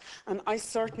on that, and I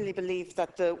certainly believe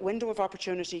that the window of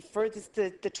opportunity for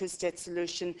the two-state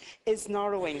solution is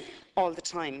narrowing all the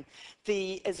time.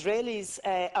 The Israelis,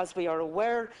 as we are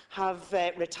aware, have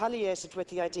retaliated with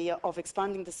the idea of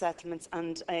expanding the settlements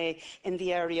and in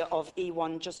the area of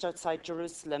E1, just outside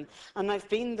Jerusalem. And I've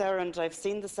been there and I've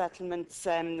seen the settlements.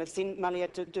 I've seen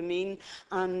Maliat Dumin,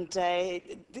 and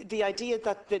the idea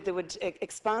that they would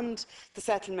expand the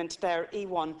settlement there,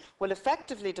 E1, will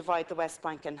effectively divide the West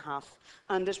Bank in half,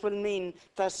 and it will mean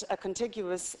that a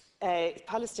contiguous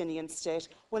Palestinian state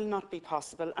will not be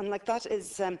possible, and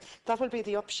that will be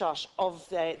the upshot of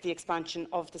the expansion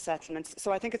of the settlements.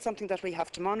 So I think it's something that we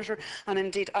have to monitor, and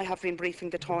indeed I have been briefing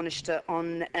the Taoiseach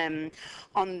on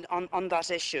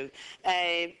that issue.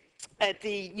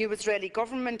 The new Israeli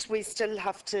government, we still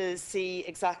have to see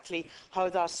exactly how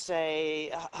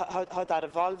that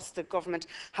evolves. The government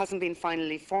hasn't been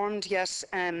finally formed yet.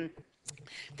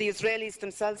 The Israelis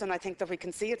themselves, and I think that we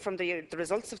can see it from the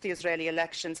results of the Israeli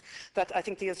elections, that I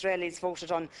think the Israelis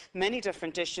voted on many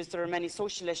different issues. There are many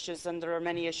social issues and there are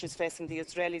many issues facing the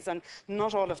Israelis, and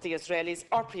not all of the Israelis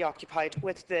are preoccupied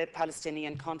with the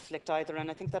Palestinian conflict either,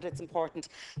 and I think that it's important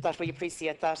that we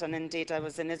appreciate that. And indeed, I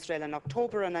was in Israel in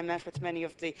October and I met with many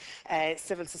of the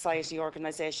civil society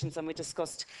organisations, and we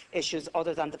discussed issues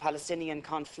other than the Palestinian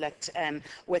conflict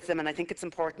with them, and I think it's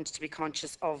important to be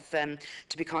conscious of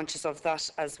that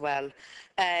as well.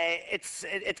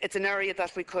 It's an area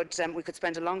that we could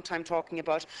spend a long time talking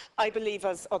about. I believe,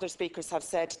 as other speakers have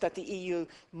said, that the EU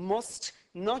must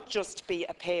not just be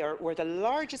a payer. We're the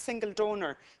largest single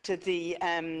donor to the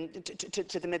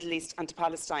Middle East and to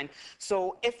Palestine.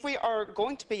 So if we are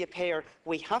going to be a payer,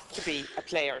 we have to be a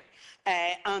player.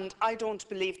 And I don't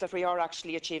believe that we are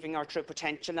actually achieving our true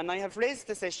potential. And I have raised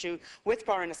this issue with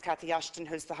Baroness Cathy Ashton,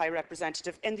 who's the High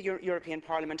Representative in the European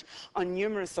Parliament, on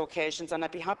numerous occasions. And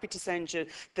I'd be happy to send you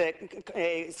the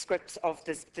scripts of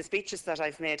the speeches that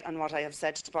I've made and what I have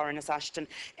said to Baroness Ashton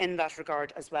in that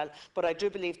regard as well. But I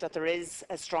do believe that there is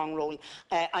a strong role.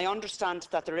 I understand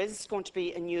that there is going to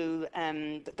be a new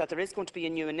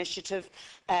initiative,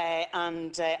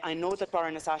 and I know that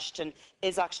Baroness Ashton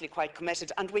is actually quite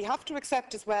committed. And we have to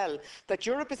accept as well that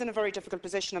Europe is in a very difficult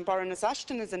position, and Baroness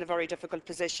Ashton is in a very difficult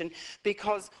position,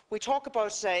 because we talk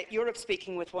about Europe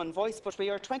speaking with one voice, but we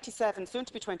are 27, soon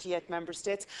to be 28 member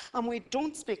states, and we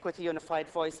don't speak with a unified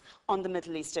voice on the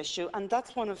Middle East issue. And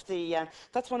that's one of the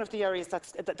areas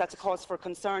that's a cause for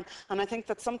concern. And I think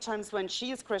that sometimes when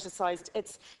she is criticised,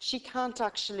 she can't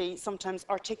actually sometimes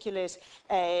articulate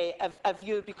a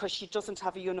view because she doesn't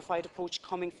have a unified approach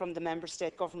coming from the member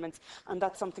state governments, and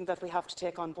that's something that we have to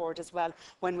take on board as well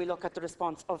when we look at the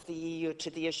response of the EU to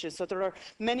the issue. So there are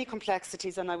many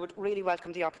complexities, and I would really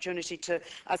welcome the opportunity to,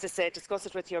 as I say, discuss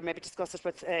it with you, or maybe discuss it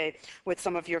with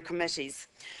some of your committees.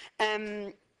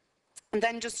 And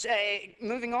then just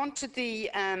moving on then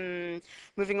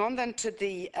to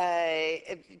the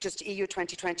just EU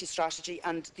 2020 strategy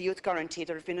and the youth guarantee.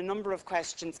 There have been a number of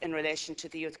questions in relation to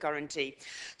the youth guarantee.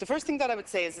 The first thing that I would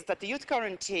say is that the youth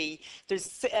guarantee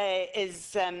it's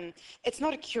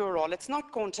not a cure-all. It's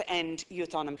not going to end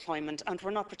youth unemployment, and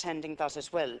we're not pretending that it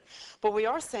will. But we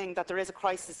are saying that there is a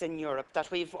crisis in Europe,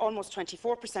 that we've almost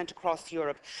 24% across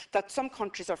Europe, that some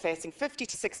countries are facing 50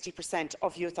 to 60%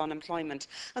 of youth unemployment,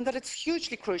 and that it's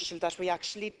hugely crucial that we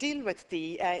actually deal with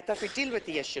the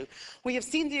issue. We have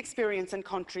seen the experience in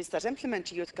countries that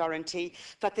implement a youth guarantee,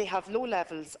 that they have low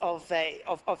levels of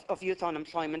youth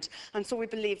unemployment, and so we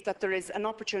believe that there is an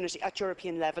opportunity at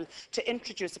European level to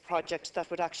introduce a project that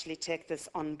would actually take this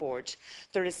on board.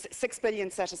 There is 6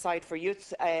 billion set aside for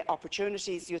youth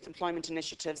opportunities, youth employment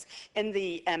initiatives in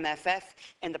the MFF.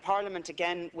 In the Parliament,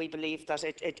 again, we believe that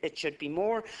it should be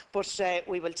more, but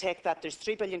we will take that. There's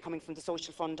 3 billion coming from the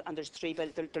Social Fund, and there'll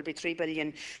be 3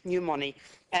 billion new money,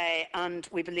 and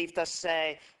we believe that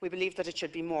it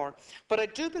should be more. But I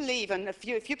do believe, and a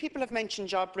few people have mentioned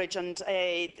JobBridge, and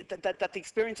that the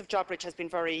experience of JobBridge has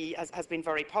been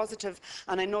very positive,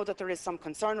 and I know that there is some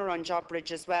concern around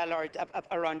JobBridge as well, or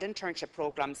around internship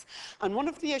programmes. And one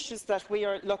of the issues that we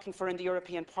are looking for in the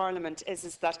European Parliament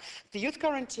is that the youth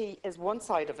guarantee is one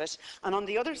side of it, and on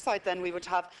the other side then we would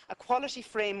have a quality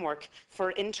framework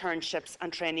for internships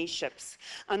and traineeships.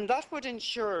 And that would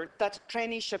ensure that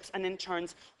traineeships and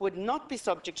interns would not be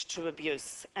subject to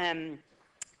abuse.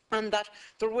 And that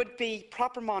there would be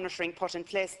proper monitoring put in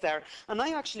place there. And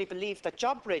I actually believe that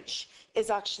JobBridge is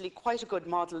actually quite a good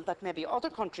model that maybe other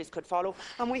countries could follow.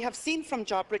 And we have seen from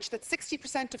JobBridge that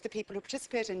 60% of the people who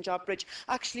participate in JobBridge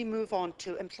actually move on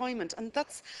to employment. And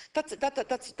that's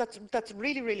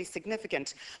really, really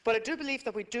significant. But I do believe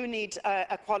that we do need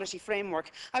a quality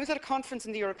framework. I was at a conference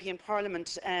in the European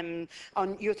Parliament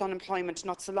on youth unemployment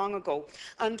not so long ago,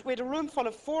 and we had a room full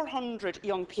of 400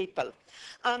 young people.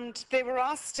 And they were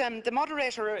asked, the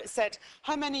moderator said,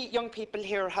 how many young people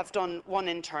here have done one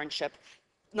internship?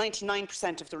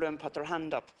 99% of the room put their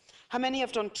hand up. How many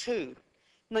have done two?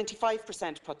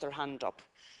 95% put their hand up.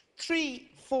 3,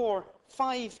 4,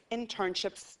 5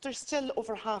 internships, there's still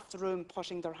over half the room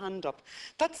putting their hand up.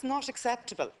 That's not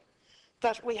acceptable,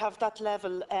 that we have that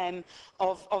level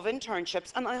of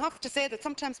internships. And I have to say that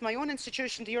sometimes my own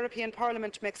institution, the European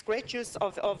Parliament, makes great use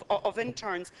of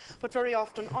interns, but very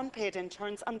often unpaid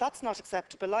interns, and that's not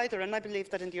acceptable either. And I believe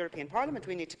that in the European Parliament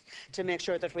we need to make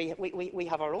sure that we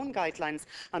have our own guidelines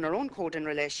and our own code in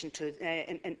relation to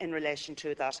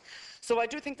that. So I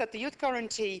do think that the youth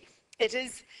guarantee,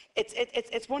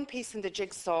 it's one piece in the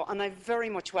jigsaw, and I very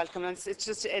much welcome it.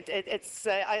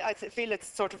 I feel it's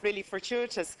sort of really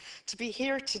fortuitous to be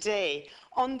here today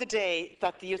on the day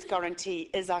that the youth guarantee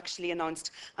is actually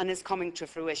announced and is coming to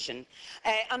fruition.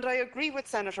 And I agree with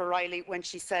Senator Riley when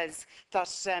she says that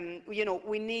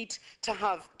we need to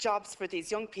have jobs for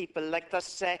these young people, like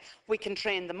that we can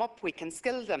train them up, we can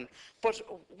skill them. But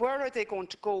where are they going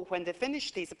to go when they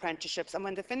finish these apprenticeships and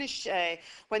when they finish their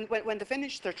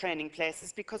training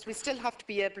places? Because we still have to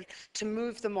be able to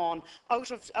move them on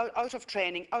out of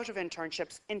training, out of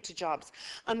internships, into jobs.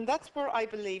 And that's where I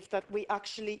believe that we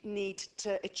actually need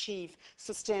to achieve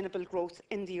sustainable growth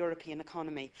in the European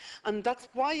economy. And that's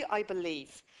why I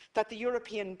believe that the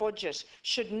European budget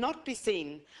should not be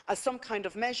seen as some kind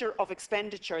of measure of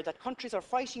expenditure that countries are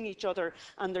fighting each other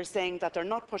and they're saying that they're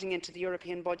not putting into the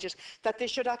European budget, that they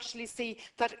should actually see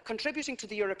that contributing to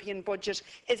the European budget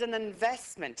is an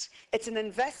investment. It's an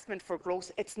investment for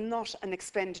growth. It's not an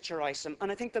expenditure item.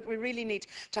 And I think that we really need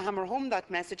to hammer home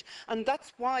that message. And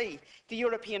that's why the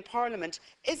European Parliament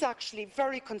is actually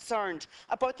very concerned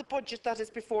about the budget that is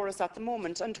before us at the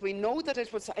moment. And we know that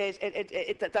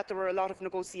that there were a lot of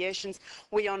negotiations.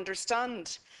 We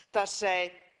understand that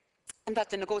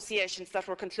that the negotiations that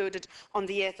were concluded on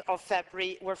the 8th of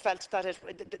February were felt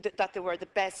that they were the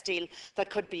best deal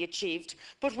that could be achieved.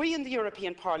 But we in the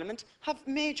European Parliament have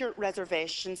major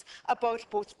reservations about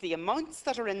both the amounts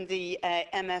that are in the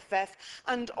MFF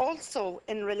and also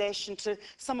in relation to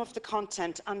some of the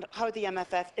content and how the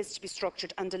MFF is to be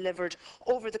structured and delivered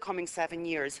over the coming 7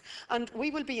 years. And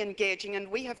we will be engaging, and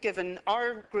we have given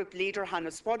our group leader, Hanna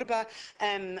Swoboda,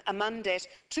 a mandate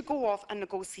to go off and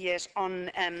negotiate on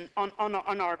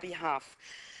our behalf.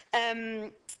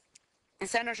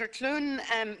 Senator Clune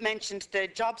mentioned the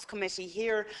Jobs Committee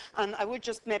here, and I would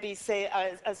just maybe say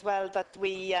as well that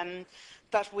we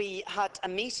had a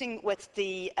meeting with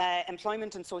the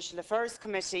Employment and Social Affairs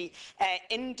Committee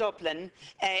in Dublin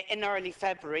in early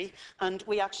February, and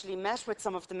we actually met with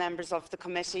some of the members of the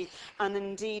committee, and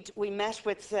indeed we met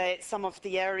with some of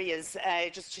the areas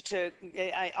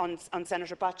on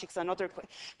Senator Batchick's and other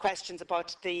questions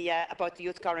about the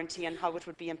Youth Guarantee and how it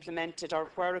would be implemented or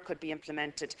where it could be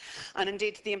implemented. And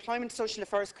indeed the Employment and Social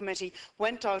Affairs Committee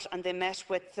went out and they met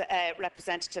with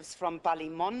representatives from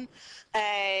Ballymun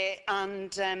and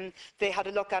they had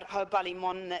a look at how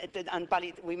Ballymun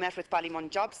we met with Ballymun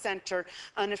Job Centre,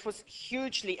 and it was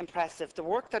hugely impressive, the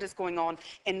work that is going on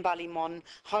in Ballymun,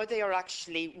 how they are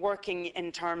actually working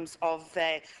in terms of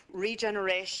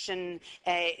regeneration,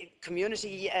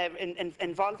 community,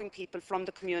 involving people from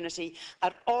the community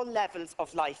at all levels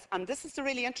of life. And this is the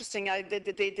really interesting,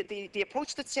 the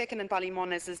approach that's taken in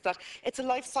Ballymun is that it's a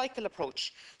life cycle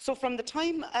approach. So from the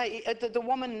time the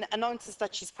woman announces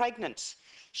that she's pregnant,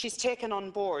 she's taken on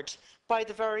board by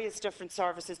the various different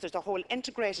services. There's a whole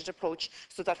integrated approach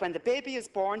so that when the baby is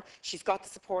born, she's got the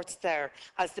supports there.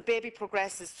 As the baby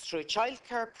progresses through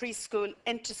childcare, preschool,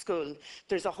 into school,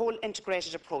 there's a whole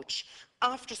integrated approach.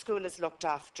 After school is looked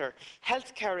after,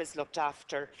 healthcare is looked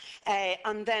after,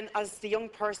 and then as the young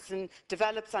person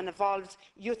develops and evolves,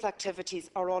 youth activities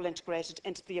are all integrated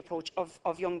into the approach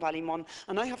of Young Ballymun.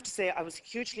 And I have to say I was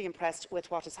hugely impressed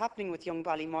with what is happening with Young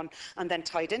Ballymun, and then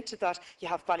tied into that you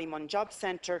have Ballymun Job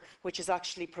Centre, which is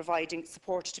actually providing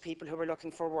support to people who are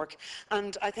looking for work.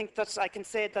 And I think that I can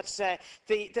say that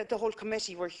the whole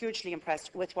committee were hugely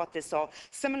impressed with what they saw.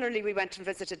 Similarly, we went and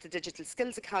visited the Digital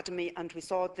Skills Academy, and we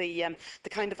saw the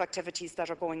kind of activities that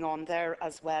are going on there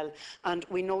as well. And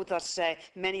we know that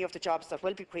many of the jobs that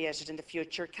will be created in the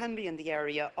future can be in the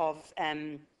area of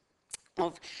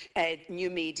new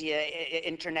media,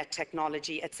 internet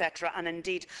technology, etc. And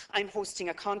indeed, I'm hosting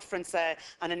a conference and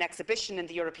an exhibition in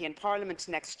the European Parliament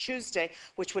next Tuesday,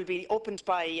 which will be opened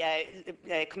by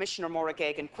Commissioner Maura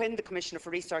Geoghegan-Quinn, the Commissioner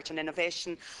for Research and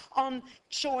Innovation, on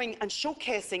showing and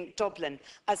showcasing Dublin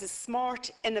as a smart,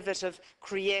 innovative,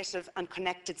 creative and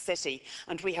connected city.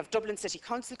 And we have Dublin City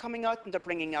Council coming out, and they're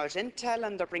bringing out Intel,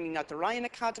 and they're bringing out the Ryan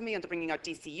Academy, and they're bringing out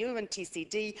DCU and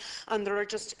TCD, and there are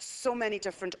just so many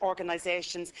different organisations,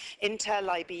 Intel,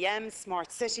 IBM,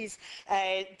 Smart Cities,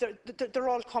 they're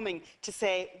all coming to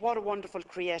say what a wonderful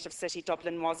creative city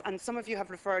Dublin was. And some of you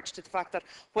have referred to the fact that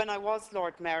when I was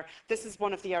Lord Mayor, this is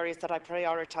one of the areas that I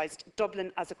prioritised,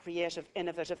 Dublin as a creative,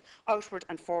 innovative, outward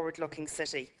and forward-looking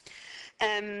city.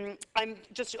 I'm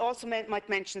just also might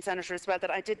mention, Senator, as well,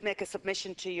 that I did make a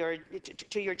submission to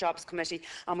your Jobs Committee,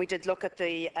 and we did look at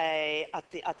the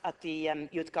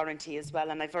Youth Guarantee as well,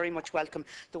 and I very much welcome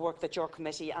the work that your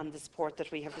committee and the support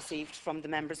that we have received from the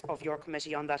members of your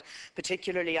committee on that.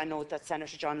 Particularly, I know that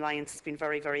Senator John Lyons has been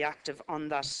very, very active on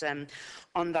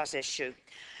that issue.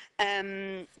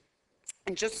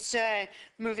 And just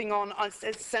moving on,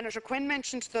 Senator Quinn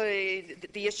mentioned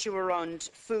the issue around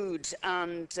food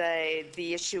and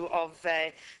the issue of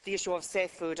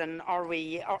safe food, and are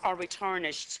we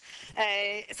tarnished?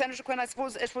 Senator Quinn, I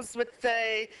suppose it was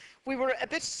we were a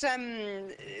bit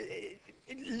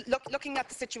looking at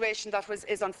the situation that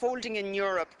is unfolding in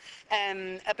Europe,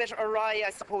 a bit awry, I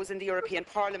suppose, in the European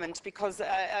Parliament, because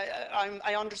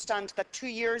I understand that 2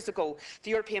 years ago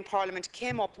the European Parliament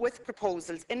came up with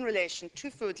proposals in relation to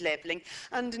food labelling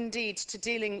and indeed to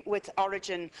dealing with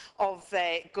origin of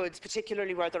goods,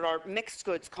 particularly where there are mixed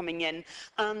goods coming in,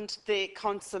 and the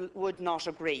Council would not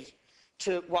agree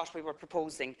to what we were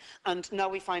proposing, and now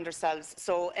we find ourselves.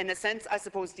 So in a sense, I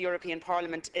suppose the European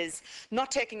Parliament is not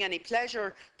taking any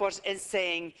pleasure, but is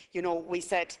saying, you know, we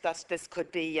said that this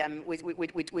could be,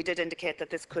 we did indicate that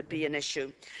this could be an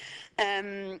issue.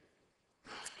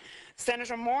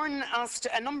 Senator Moran asked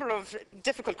a number of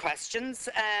difficult questions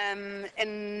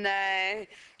in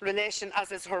relation,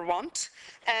 as is her wont,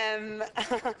 and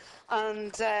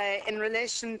in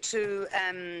relation to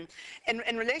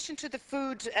the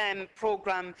food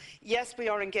programme. Yes, we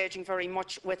are engaging very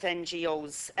much with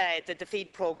NGOs. The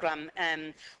feed programme,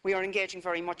 we are engaging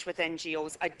very much with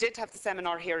NGOs. I did have the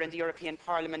seminar here in the European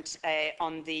Parliament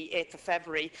on the 8th of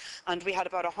February, and we had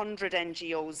about 100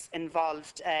 NGOs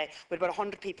involved, with about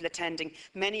 100 people attending,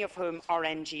 many of whom are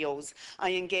NGOs.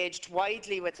 I engaged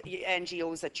widely with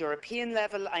NGOs at European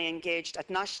level, I engaged at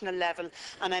national level,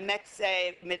 and I met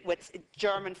with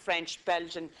German, French,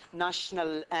 Belgian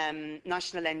national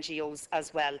NGOs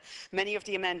as well. Many of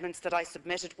the amendments that I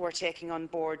submitted were taking on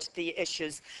board the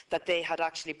issues that they had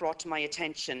actually brought to my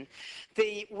attention.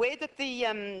 The way that the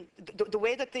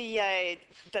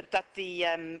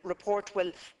report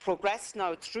will progress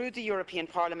now through the European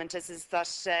Parliament is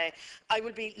that I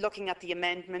will be looking at the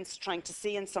amendments, trying to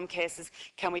see in some cases,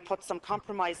 can we put some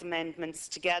compromise amendments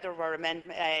together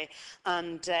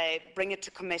and bring it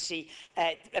to committee.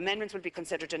 Amendments will be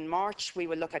considered in March. We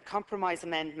will look at compromise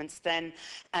amendments then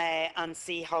and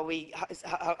see how we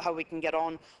can get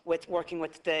on with working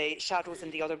with the shadows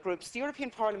and the other groups. The European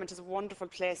Parliament is a wonderful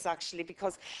place actually,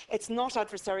 because it's not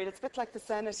adversarial. It's a bit like the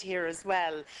Senate here as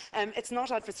well. It's not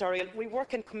adversarial. We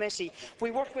work in committee. We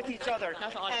work with each other.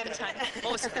 Not all the time.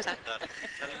 Most of the time.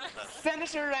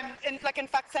 Senator, in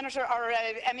fact, Senator, our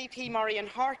MEP Marian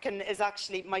Harkin is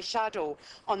actually my shadow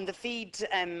on the feed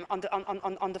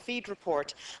on the feed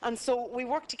report, and so we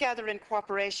work together in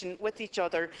cooperation with each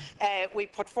other. We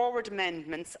put forward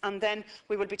amendments, and then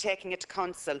we will be taking it to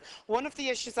Council. One of the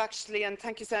issues, actually, and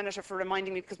thank you, Senator, for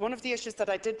reminding me, because one of the issues that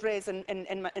I did raise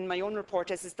in my own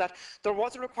report is that there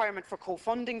was a requirement for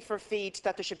co-funding for feed,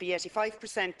 that there should be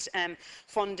 85%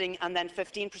 funding and then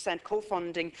 15%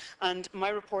 co-funding, and my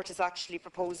report is actually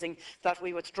proposing that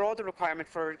we withdraw the requirement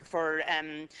for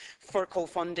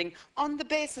co-funding on the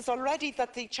basis already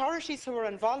that the charities who are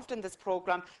involved in this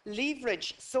programme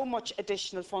leverage so much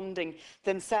additional funding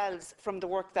themselves from the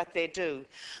work that they do,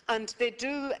 and they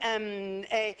do.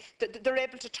 They're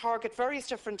able to target various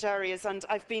different areas, and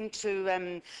I've been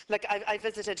to, I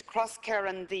visited Crosscare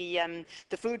and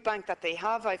the food bank that they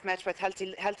have. I've met with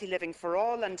Healthy Living for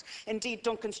All, and indeed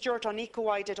Duncan Stewart on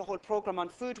EcoI did a whole programme on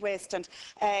food waste, and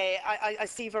I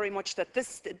see very much that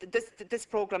this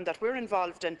programme that we're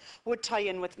involved in would tie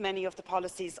in with many of the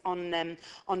policies on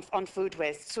food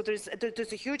waste. So there's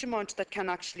a huge amount that can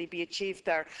actually be achieved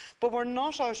there, but we're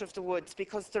not out of the woods,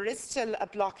 because there is still a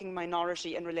blocking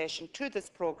minority in relation to this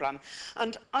programme.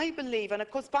 And I believe, and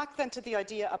it goes back then to the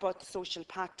idea about the social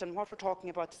pact and what we're talking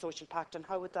about the social pact and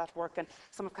how would that work, and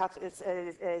some of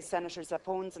Senator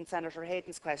Zappone's and Senator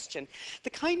Hayden's question. The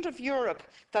kind of Europe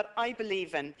that I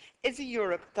believe in is a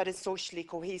Europe that is socially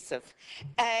cohesive.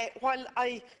 While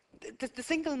the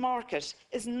single market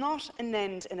is not an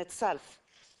end in itself,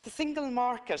 the single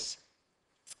market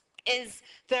is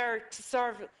there to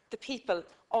serve the people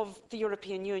of the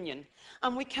European Union,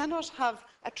 and we cannot have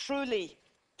a truly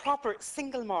proper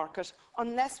single market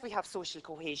unless we have social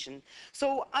cohesion.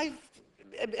 So I've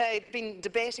been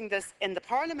debating this in the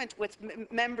Parliament with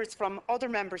members from other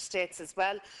member states as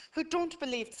well, who don't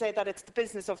say that it's the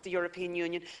business of the European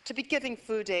Union to be giving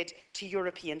food aid to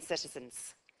European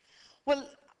citizens. Well,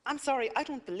 I'm sorry, I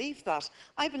don't believe that.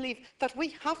 I believe that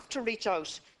we have to reach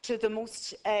out to the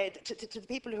to the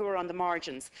people who are on the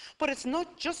margins. But it's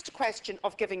not just a question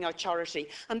of giving out charity,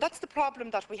 and that's the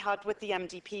problem that we had with the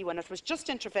MDP when it was just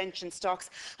intervention stocks.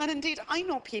 And indeed, I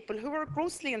know people who are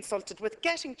grossly insulted with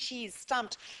getting cheese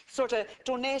stamped, sort of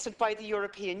donated by the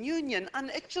European Union,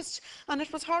 and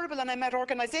it was horrible. And I met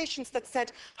organisations that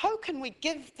said, how can we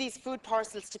give these food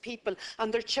parcels to people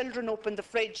and their children open the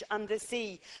fridge and they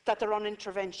see that they're on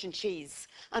intervention cheese,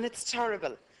 and it's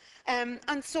terrible. And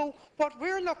so what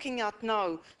we're looking at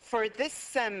now for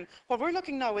this,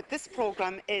 with this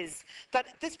programme is that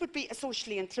this would be a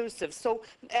socially inclusive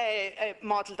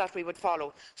model that we would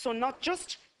follow. So not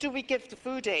just do we give the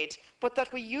food aid, but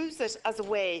that we use it as a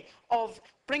way of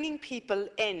bringing people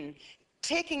in,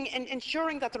 taking and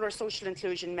ensuring that there are social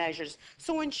inclusion measures,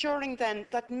 so ensuring then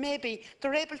that maybe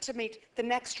they're able to meet the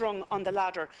next rung on the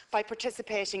ladder by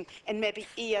participating in maybe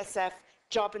ESF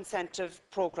job incentive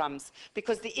programmes,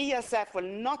 because the ESF will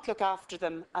not look after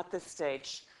them at this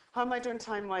stage. How am I doing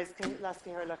time-wise? Can you last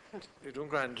hear? Look. You're doing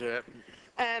grand.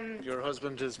 Your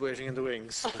husband is waiting in the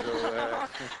wings. So,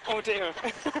 oh dear.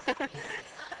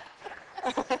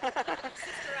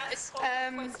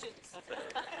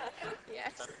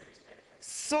 Yes.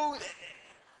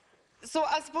 So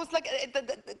I suppose like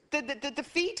the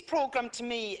FEED programme to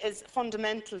me is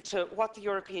fundamental to what the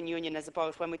European Union is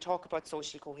about when we talk about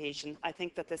social cohesion. I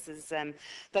think that this is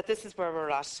where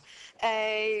we're at.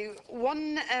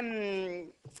 One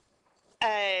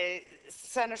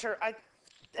senator,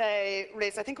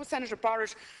 raised, I think it was Senator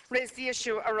Barrett, raised the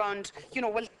issue around,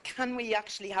 well, can we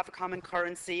actually have a common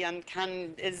currency, and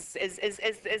is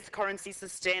the currency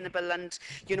sustainable, and,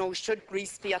 should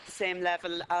Greece be at the same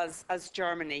level as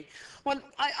Germany? Well,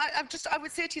 I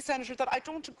would say to you, Senator, that I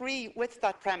don't agree with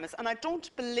that premise, and I don't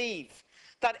believe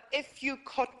that if you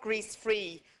cut Greece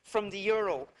free from the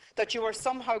euro, that you are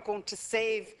somehow going to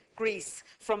save Greece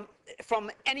from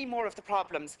any more of the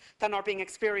problems than are being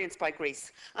experienced by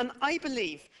Greece. And I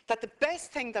believe that the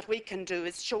best thing that we can do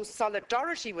is show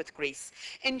solidarity with Greece,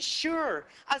 ensure,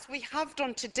 as we have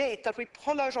done to date, that we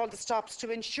pull out all the stops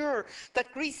to ensure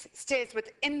that Greece stays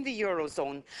within the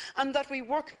Eurozone, and that we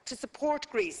work to support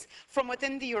Greece from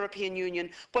within the European Union,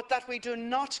 but that we do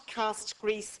not cast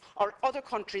Greece or other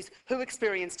countries who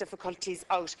experience difficulties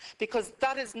out, because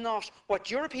that is not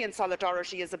what European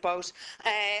solidarity is about.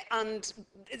 And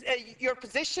your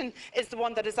position is the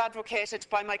one that is advocated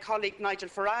by my colleague Nigel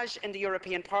Farage in the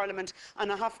European Parliament,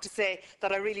 and I have to say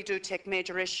that I really do take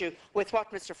major issue with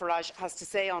what Mr Farage has to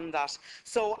say on that.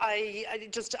 So I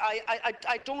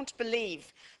don't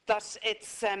believe that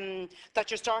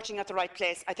that you're starting at the right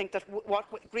place. I think that what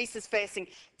Greece is facing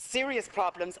serious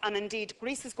problems, and indeed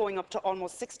Greece is going up to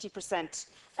almost 60%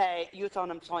 youth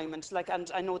unemployment.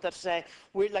 And I know that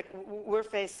we're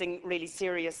facing really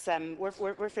serious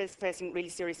facing really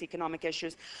serious economic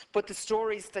issues. But the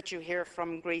stories that you hear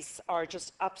from Greece are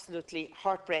just absolutely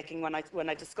heartbreaking. When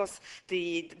I discuss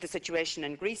the situation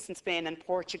in Greece and Spain and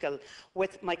Portugal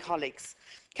with my colleagues.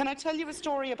 Can I tell you a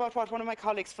story about what one of my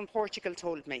colleagues from Portugal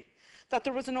told me? That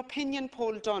there was an opinion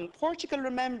poll done. Portugal,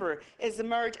 remember, is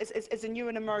a new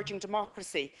and emerging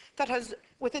democracy that has,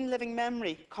 within living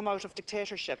memory, come out of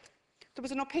dictatorship. There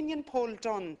was an opinion poll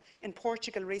done in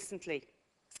Portugal recently.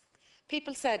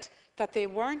 People said that they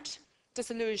weren't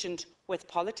disillusioned with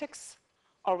politics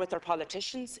or with their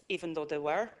politicians, even though they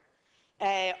were,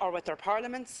 or with their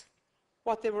parliaments.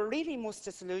 What they were really most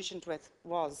disillusioned with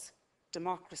was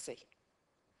democracy.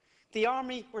 The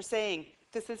army were saying,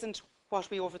 this isn't what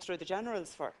we overthrew the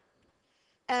generals for.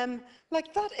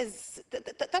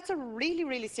 That's a really,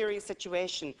 really serious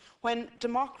situation when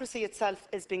democracy itself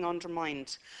is being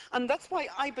undermined. And that's why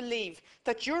I believe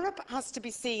that Europe has to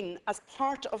be seen as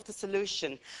part of the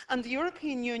solution. And the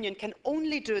European Union can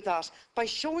only do that by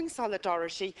showing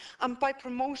solidarity and by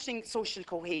promoting social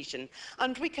cohesion.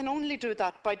 And we can only do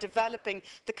that by developing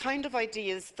the kind of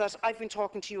ideas that I've been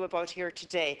talking to you about here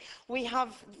today. We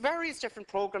have various different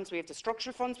programmes. We have the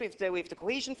structural funds, we have the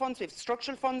cohesion funds, we have the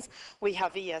structural funds, we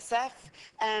have ESF,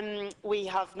 we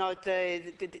have now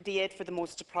the aid for the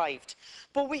most deprived.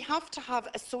 But we have to have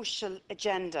a social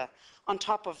agenda on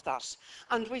top of that.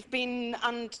 And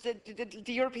the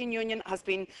European Union has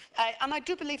been, and I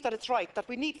do believe that it's right, that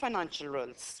we need financial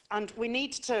rules, and we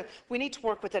need to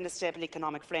work within a stable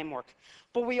economic framework.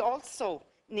 But we also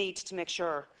need to make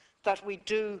sure that we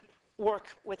do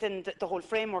work within the whole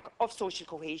framework of social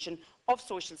cohesion, of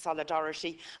social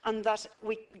solidarity, and that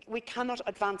we cannot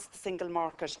advance the single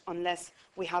market unless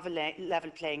we have a level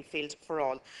playing field for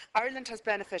all. Ireland has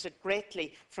benefited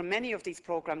greatly from many of these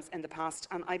programmes in the past,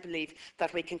 and I believe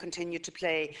that we can continue to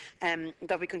play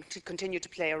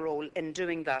a role in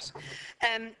doing that.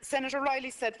 Senator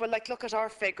Riley said, well, look at our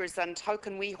figures, and how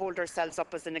can we hold ourselves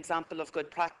up as an example of good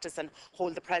practice and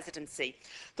hold the presidency?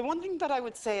 The one thing that I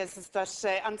would say is that,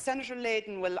 and Senator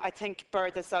Leyden will, I think, bear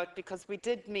this out, because we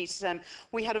did meet,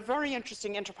 we had a very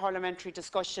interesting interparliamentary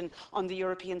discussion on the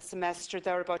European semester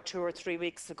there about 2 or 3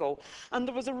 weeks ago, and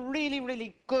there was a really,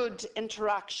 really good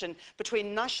interaction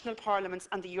between national parliaments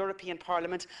and the European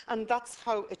Parliament, and that's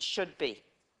how it should be.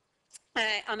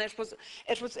 And it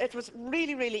was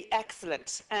really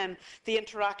excellent, the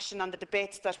interaction and the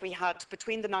debates that we had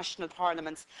between the national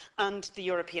parliaments and the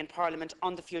European Parliament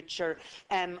on the future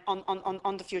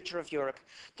on the future of Europe.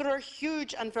 There are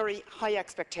huge and very high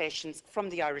expectations from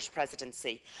the Irish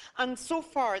presidency, and so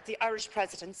far the Irish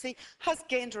presidency has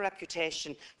gained a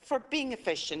reputation for being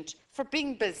efficient, for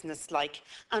being businesslike,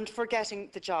 and for getting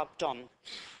the job done.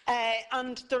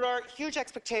 And there are huge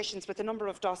expectations with a number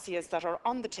of dossiers that are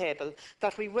on the table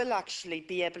that we will actually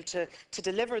be able to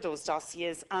deliver those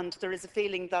dossiers, and there is a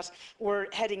feeling that we're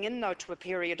heading in now to a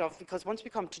period of, because once we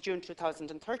come to June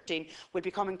 2013, we'll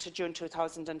be coming to June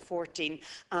 2014,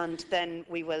 and then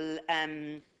we will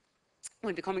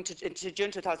we'll be coming to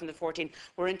June 2014,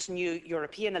 we're into new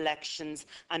European elections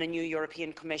and a new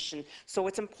European Commission. So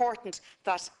it's important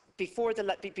that before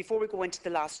we go into the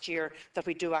last year, that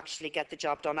we do actually get the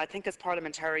job done. I think as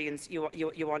parliamentarians, you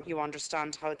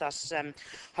understand how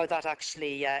that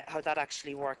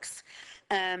actually works.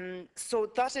 So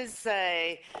that is.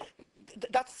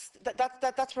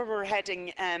 That's where we're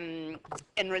heading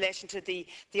in relation to the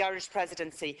Irish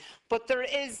presidency. But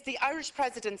the Irish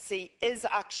presidency is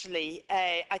actually,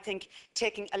 I think,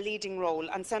 taking a leading role.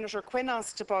 And Senator Quinn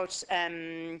asked about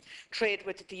trade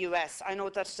with the US. I know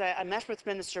that I met with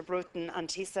Minister Bruton,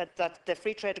 and he said that the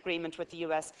free trade agreement with the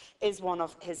US is one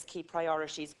of his key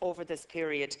priorities over this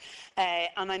period.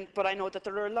 But I know that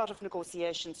there are a lot of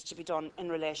negotiations to be done in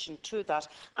relation to that,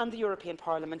 and the European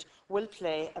Parliament will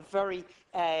play a very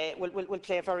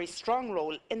strong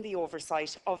role in the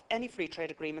oversight of any free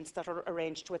trade agreements that are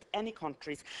arranged with any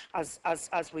countries,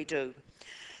 as we do.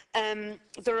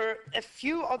 There are a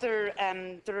few other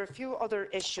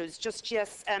issues.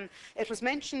 It was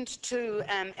mentioned too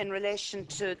in relation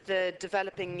to the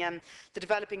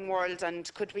developing world,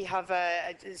 and could we have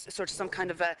some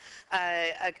kind of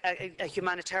a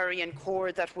humanitarian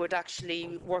corps that would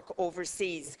actually work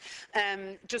overseas?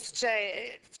 Just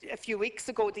a few weeks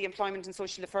ago, the Employment and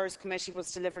Social Affairs Committee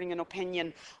was delivering an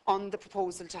opinion on the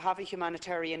proposal to have a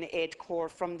humanitarian aid corps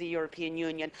from the European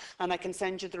Union, and I can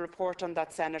send you the report on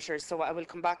that, Senator. So I will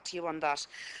come back to you on that.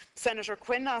 Senator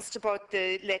Quinn asked about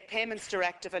the Late Payments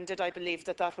Directive, and did I believe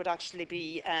that that would actually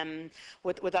be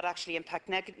would that actually impact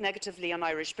negatively on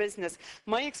Irish business?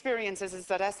 My experience is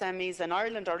that SMEs in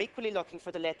Ireland are equally looking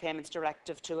for the Late Payments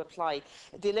Directive to apply.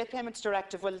 The Late Payments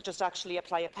Directive will just actually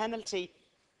apply a penalty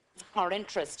or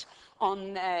interest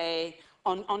on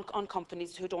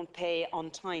companies who don't pay on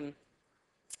time.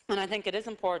 And I think it is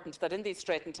important that in these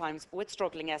straitened times with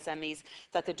struggling SMEs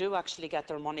that they do actually get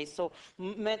their money. So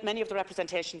many of the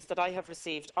representations that I have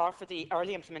received are for the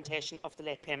early implementation of the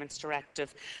Late Payments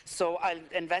Directive. So I'll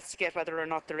investigate whether or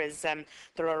not there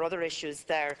are other issues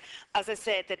there. As I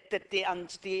said, the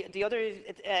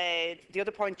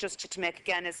other point just to make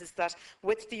again is that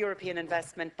with the European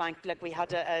Investment Bank, like we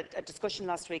had a discussion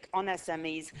last week on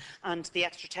SMEs and the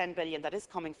extra 10 billion that is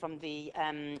coming from the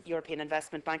European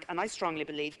Investment Bank, and I strongly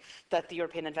believe that the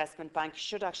European Investment Bank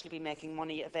should actually be making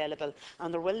money available,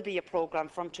 and there will be a programme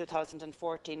from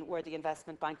 2014 where the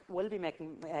Investment Bank will be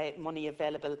making money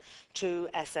available to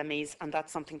SMEs, and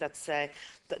that's something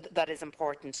that is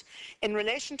important. In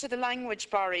relation to the language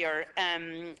barrier,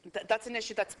 that's an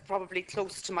issue that's probably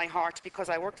close to my heart, because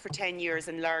I worked for 10 years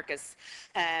in Largus,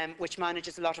 which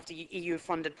manages a lot of the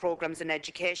EU-funded programmes in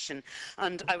education,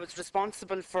 and I was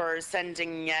responsible for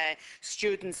sending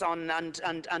students on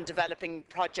and developing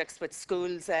projects with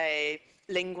schools,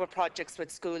 lingua projects with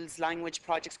schools, language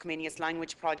projects, Comenius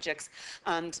language projects,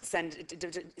 and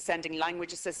sending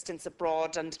language assistance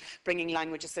abroad and bringing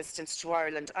language assistance to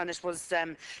Ireland. And it was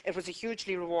a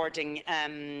hugely rewarding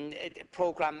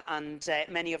programme, and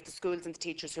many of the schools and the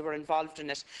teachers who were involved in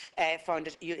it found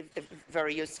it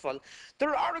very useful.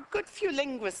 There are a good few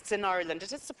linguists in Ireland.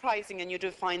 It is surprising, and you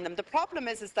do find them. The problem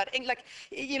is that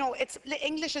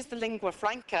English is the lingua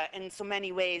franca in so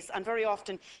many ways, and very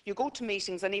often you go to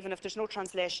meetings, and even if there's no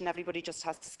translation, everybody just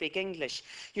has to speak English.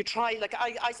 You try, like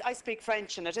I speak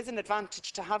French, and it is an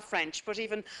advantage to have French, but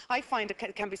even I find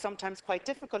it can be sometimes quite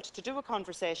difficult to do a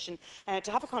conversation,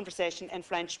 to have a conversation in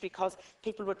French, because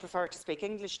people would prefer to speak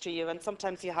English to you, and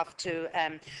sometimes you have to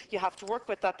work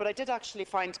with that. But I did actually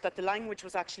find that the language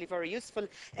was actually very useful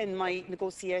in my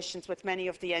negotiations with many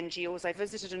of the NGOs. I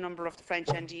visited a number of the French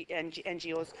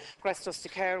NGOs. Restos de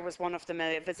Care was one of them.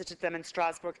 I visited them in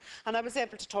Strasbourg, and I was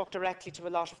able to talk directly to a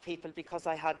lot of people, because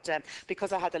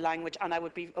because I had the language, and I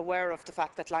would be aware of the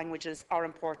fact that languages are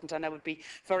important, and I would be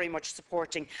very much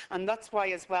supporting. And that's why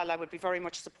as well I would be very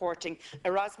much supporting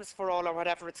Erasmus for All, or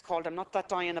whatever it's called. I'm not that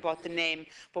dying about the name,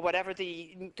 but whatever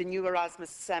the new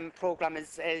Erasmus programme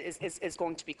is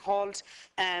going to be called,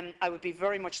 I would be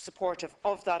very much supportive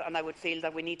of that, and I would feel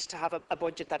that we need to have a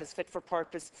budget that is fit for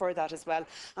purpose for that as well.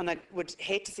 And I would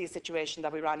hate to see a situation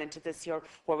that we ran into this year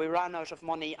where we ran out of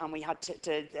money and we had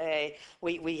to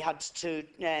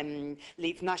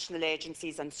leave national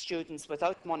agencies and students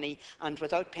without money and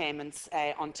without payments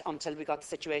until we got the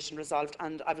situation resolved.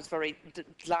 And I was very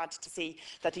glad to see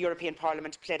that the European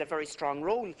Parliament played a very strong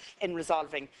role in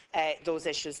resolving those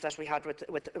issues that we had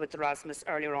with Erasmus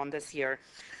earlier on this year.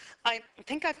 I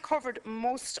think I've covered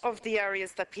most of the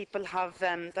areas that people have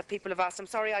asked. I'm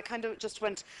sorry, I kind of just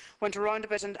went around a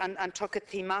bit and took it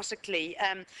thematically.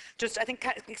 I think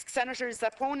Senator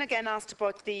Zappone again asked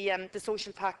about the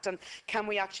social pact, and can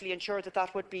we actually ensure that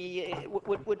that would be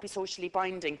socially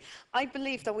binding? I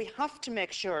believe that we have to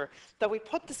make sure that we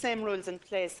put the same rules in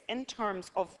place in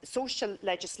terms of social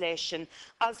legislation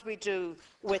as we do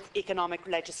with economic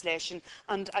legislation.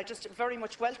 And I just very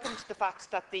much welcomed the fact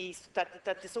that the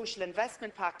Social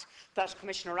Investment Pact that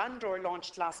Commissioner Andor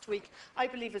launched last week, I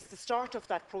believe, is the start of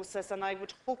that process, and I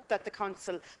would hope that the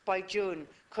Council by June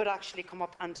could actually come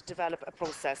up and develop a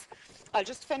process. I'll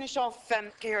just finish off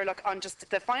here, on just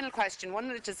the final question, one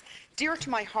that is dear to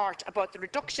my heart, about the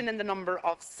reduction in the number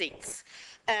of seats.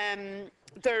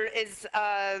 There is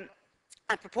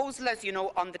a proposal, as you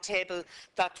know, on the table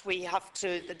that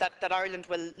that Ireland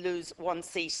will lose one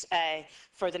seat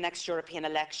for the next European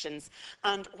elections.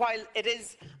 And while it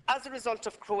is as a result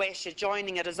of Croatia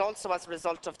joining, it is also as a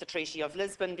result of the Treaty of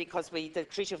Lisbon, because the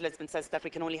Treaty of Lisbon says that we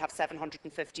can only have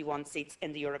 751 seats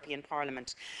in the European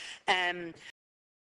Parliament.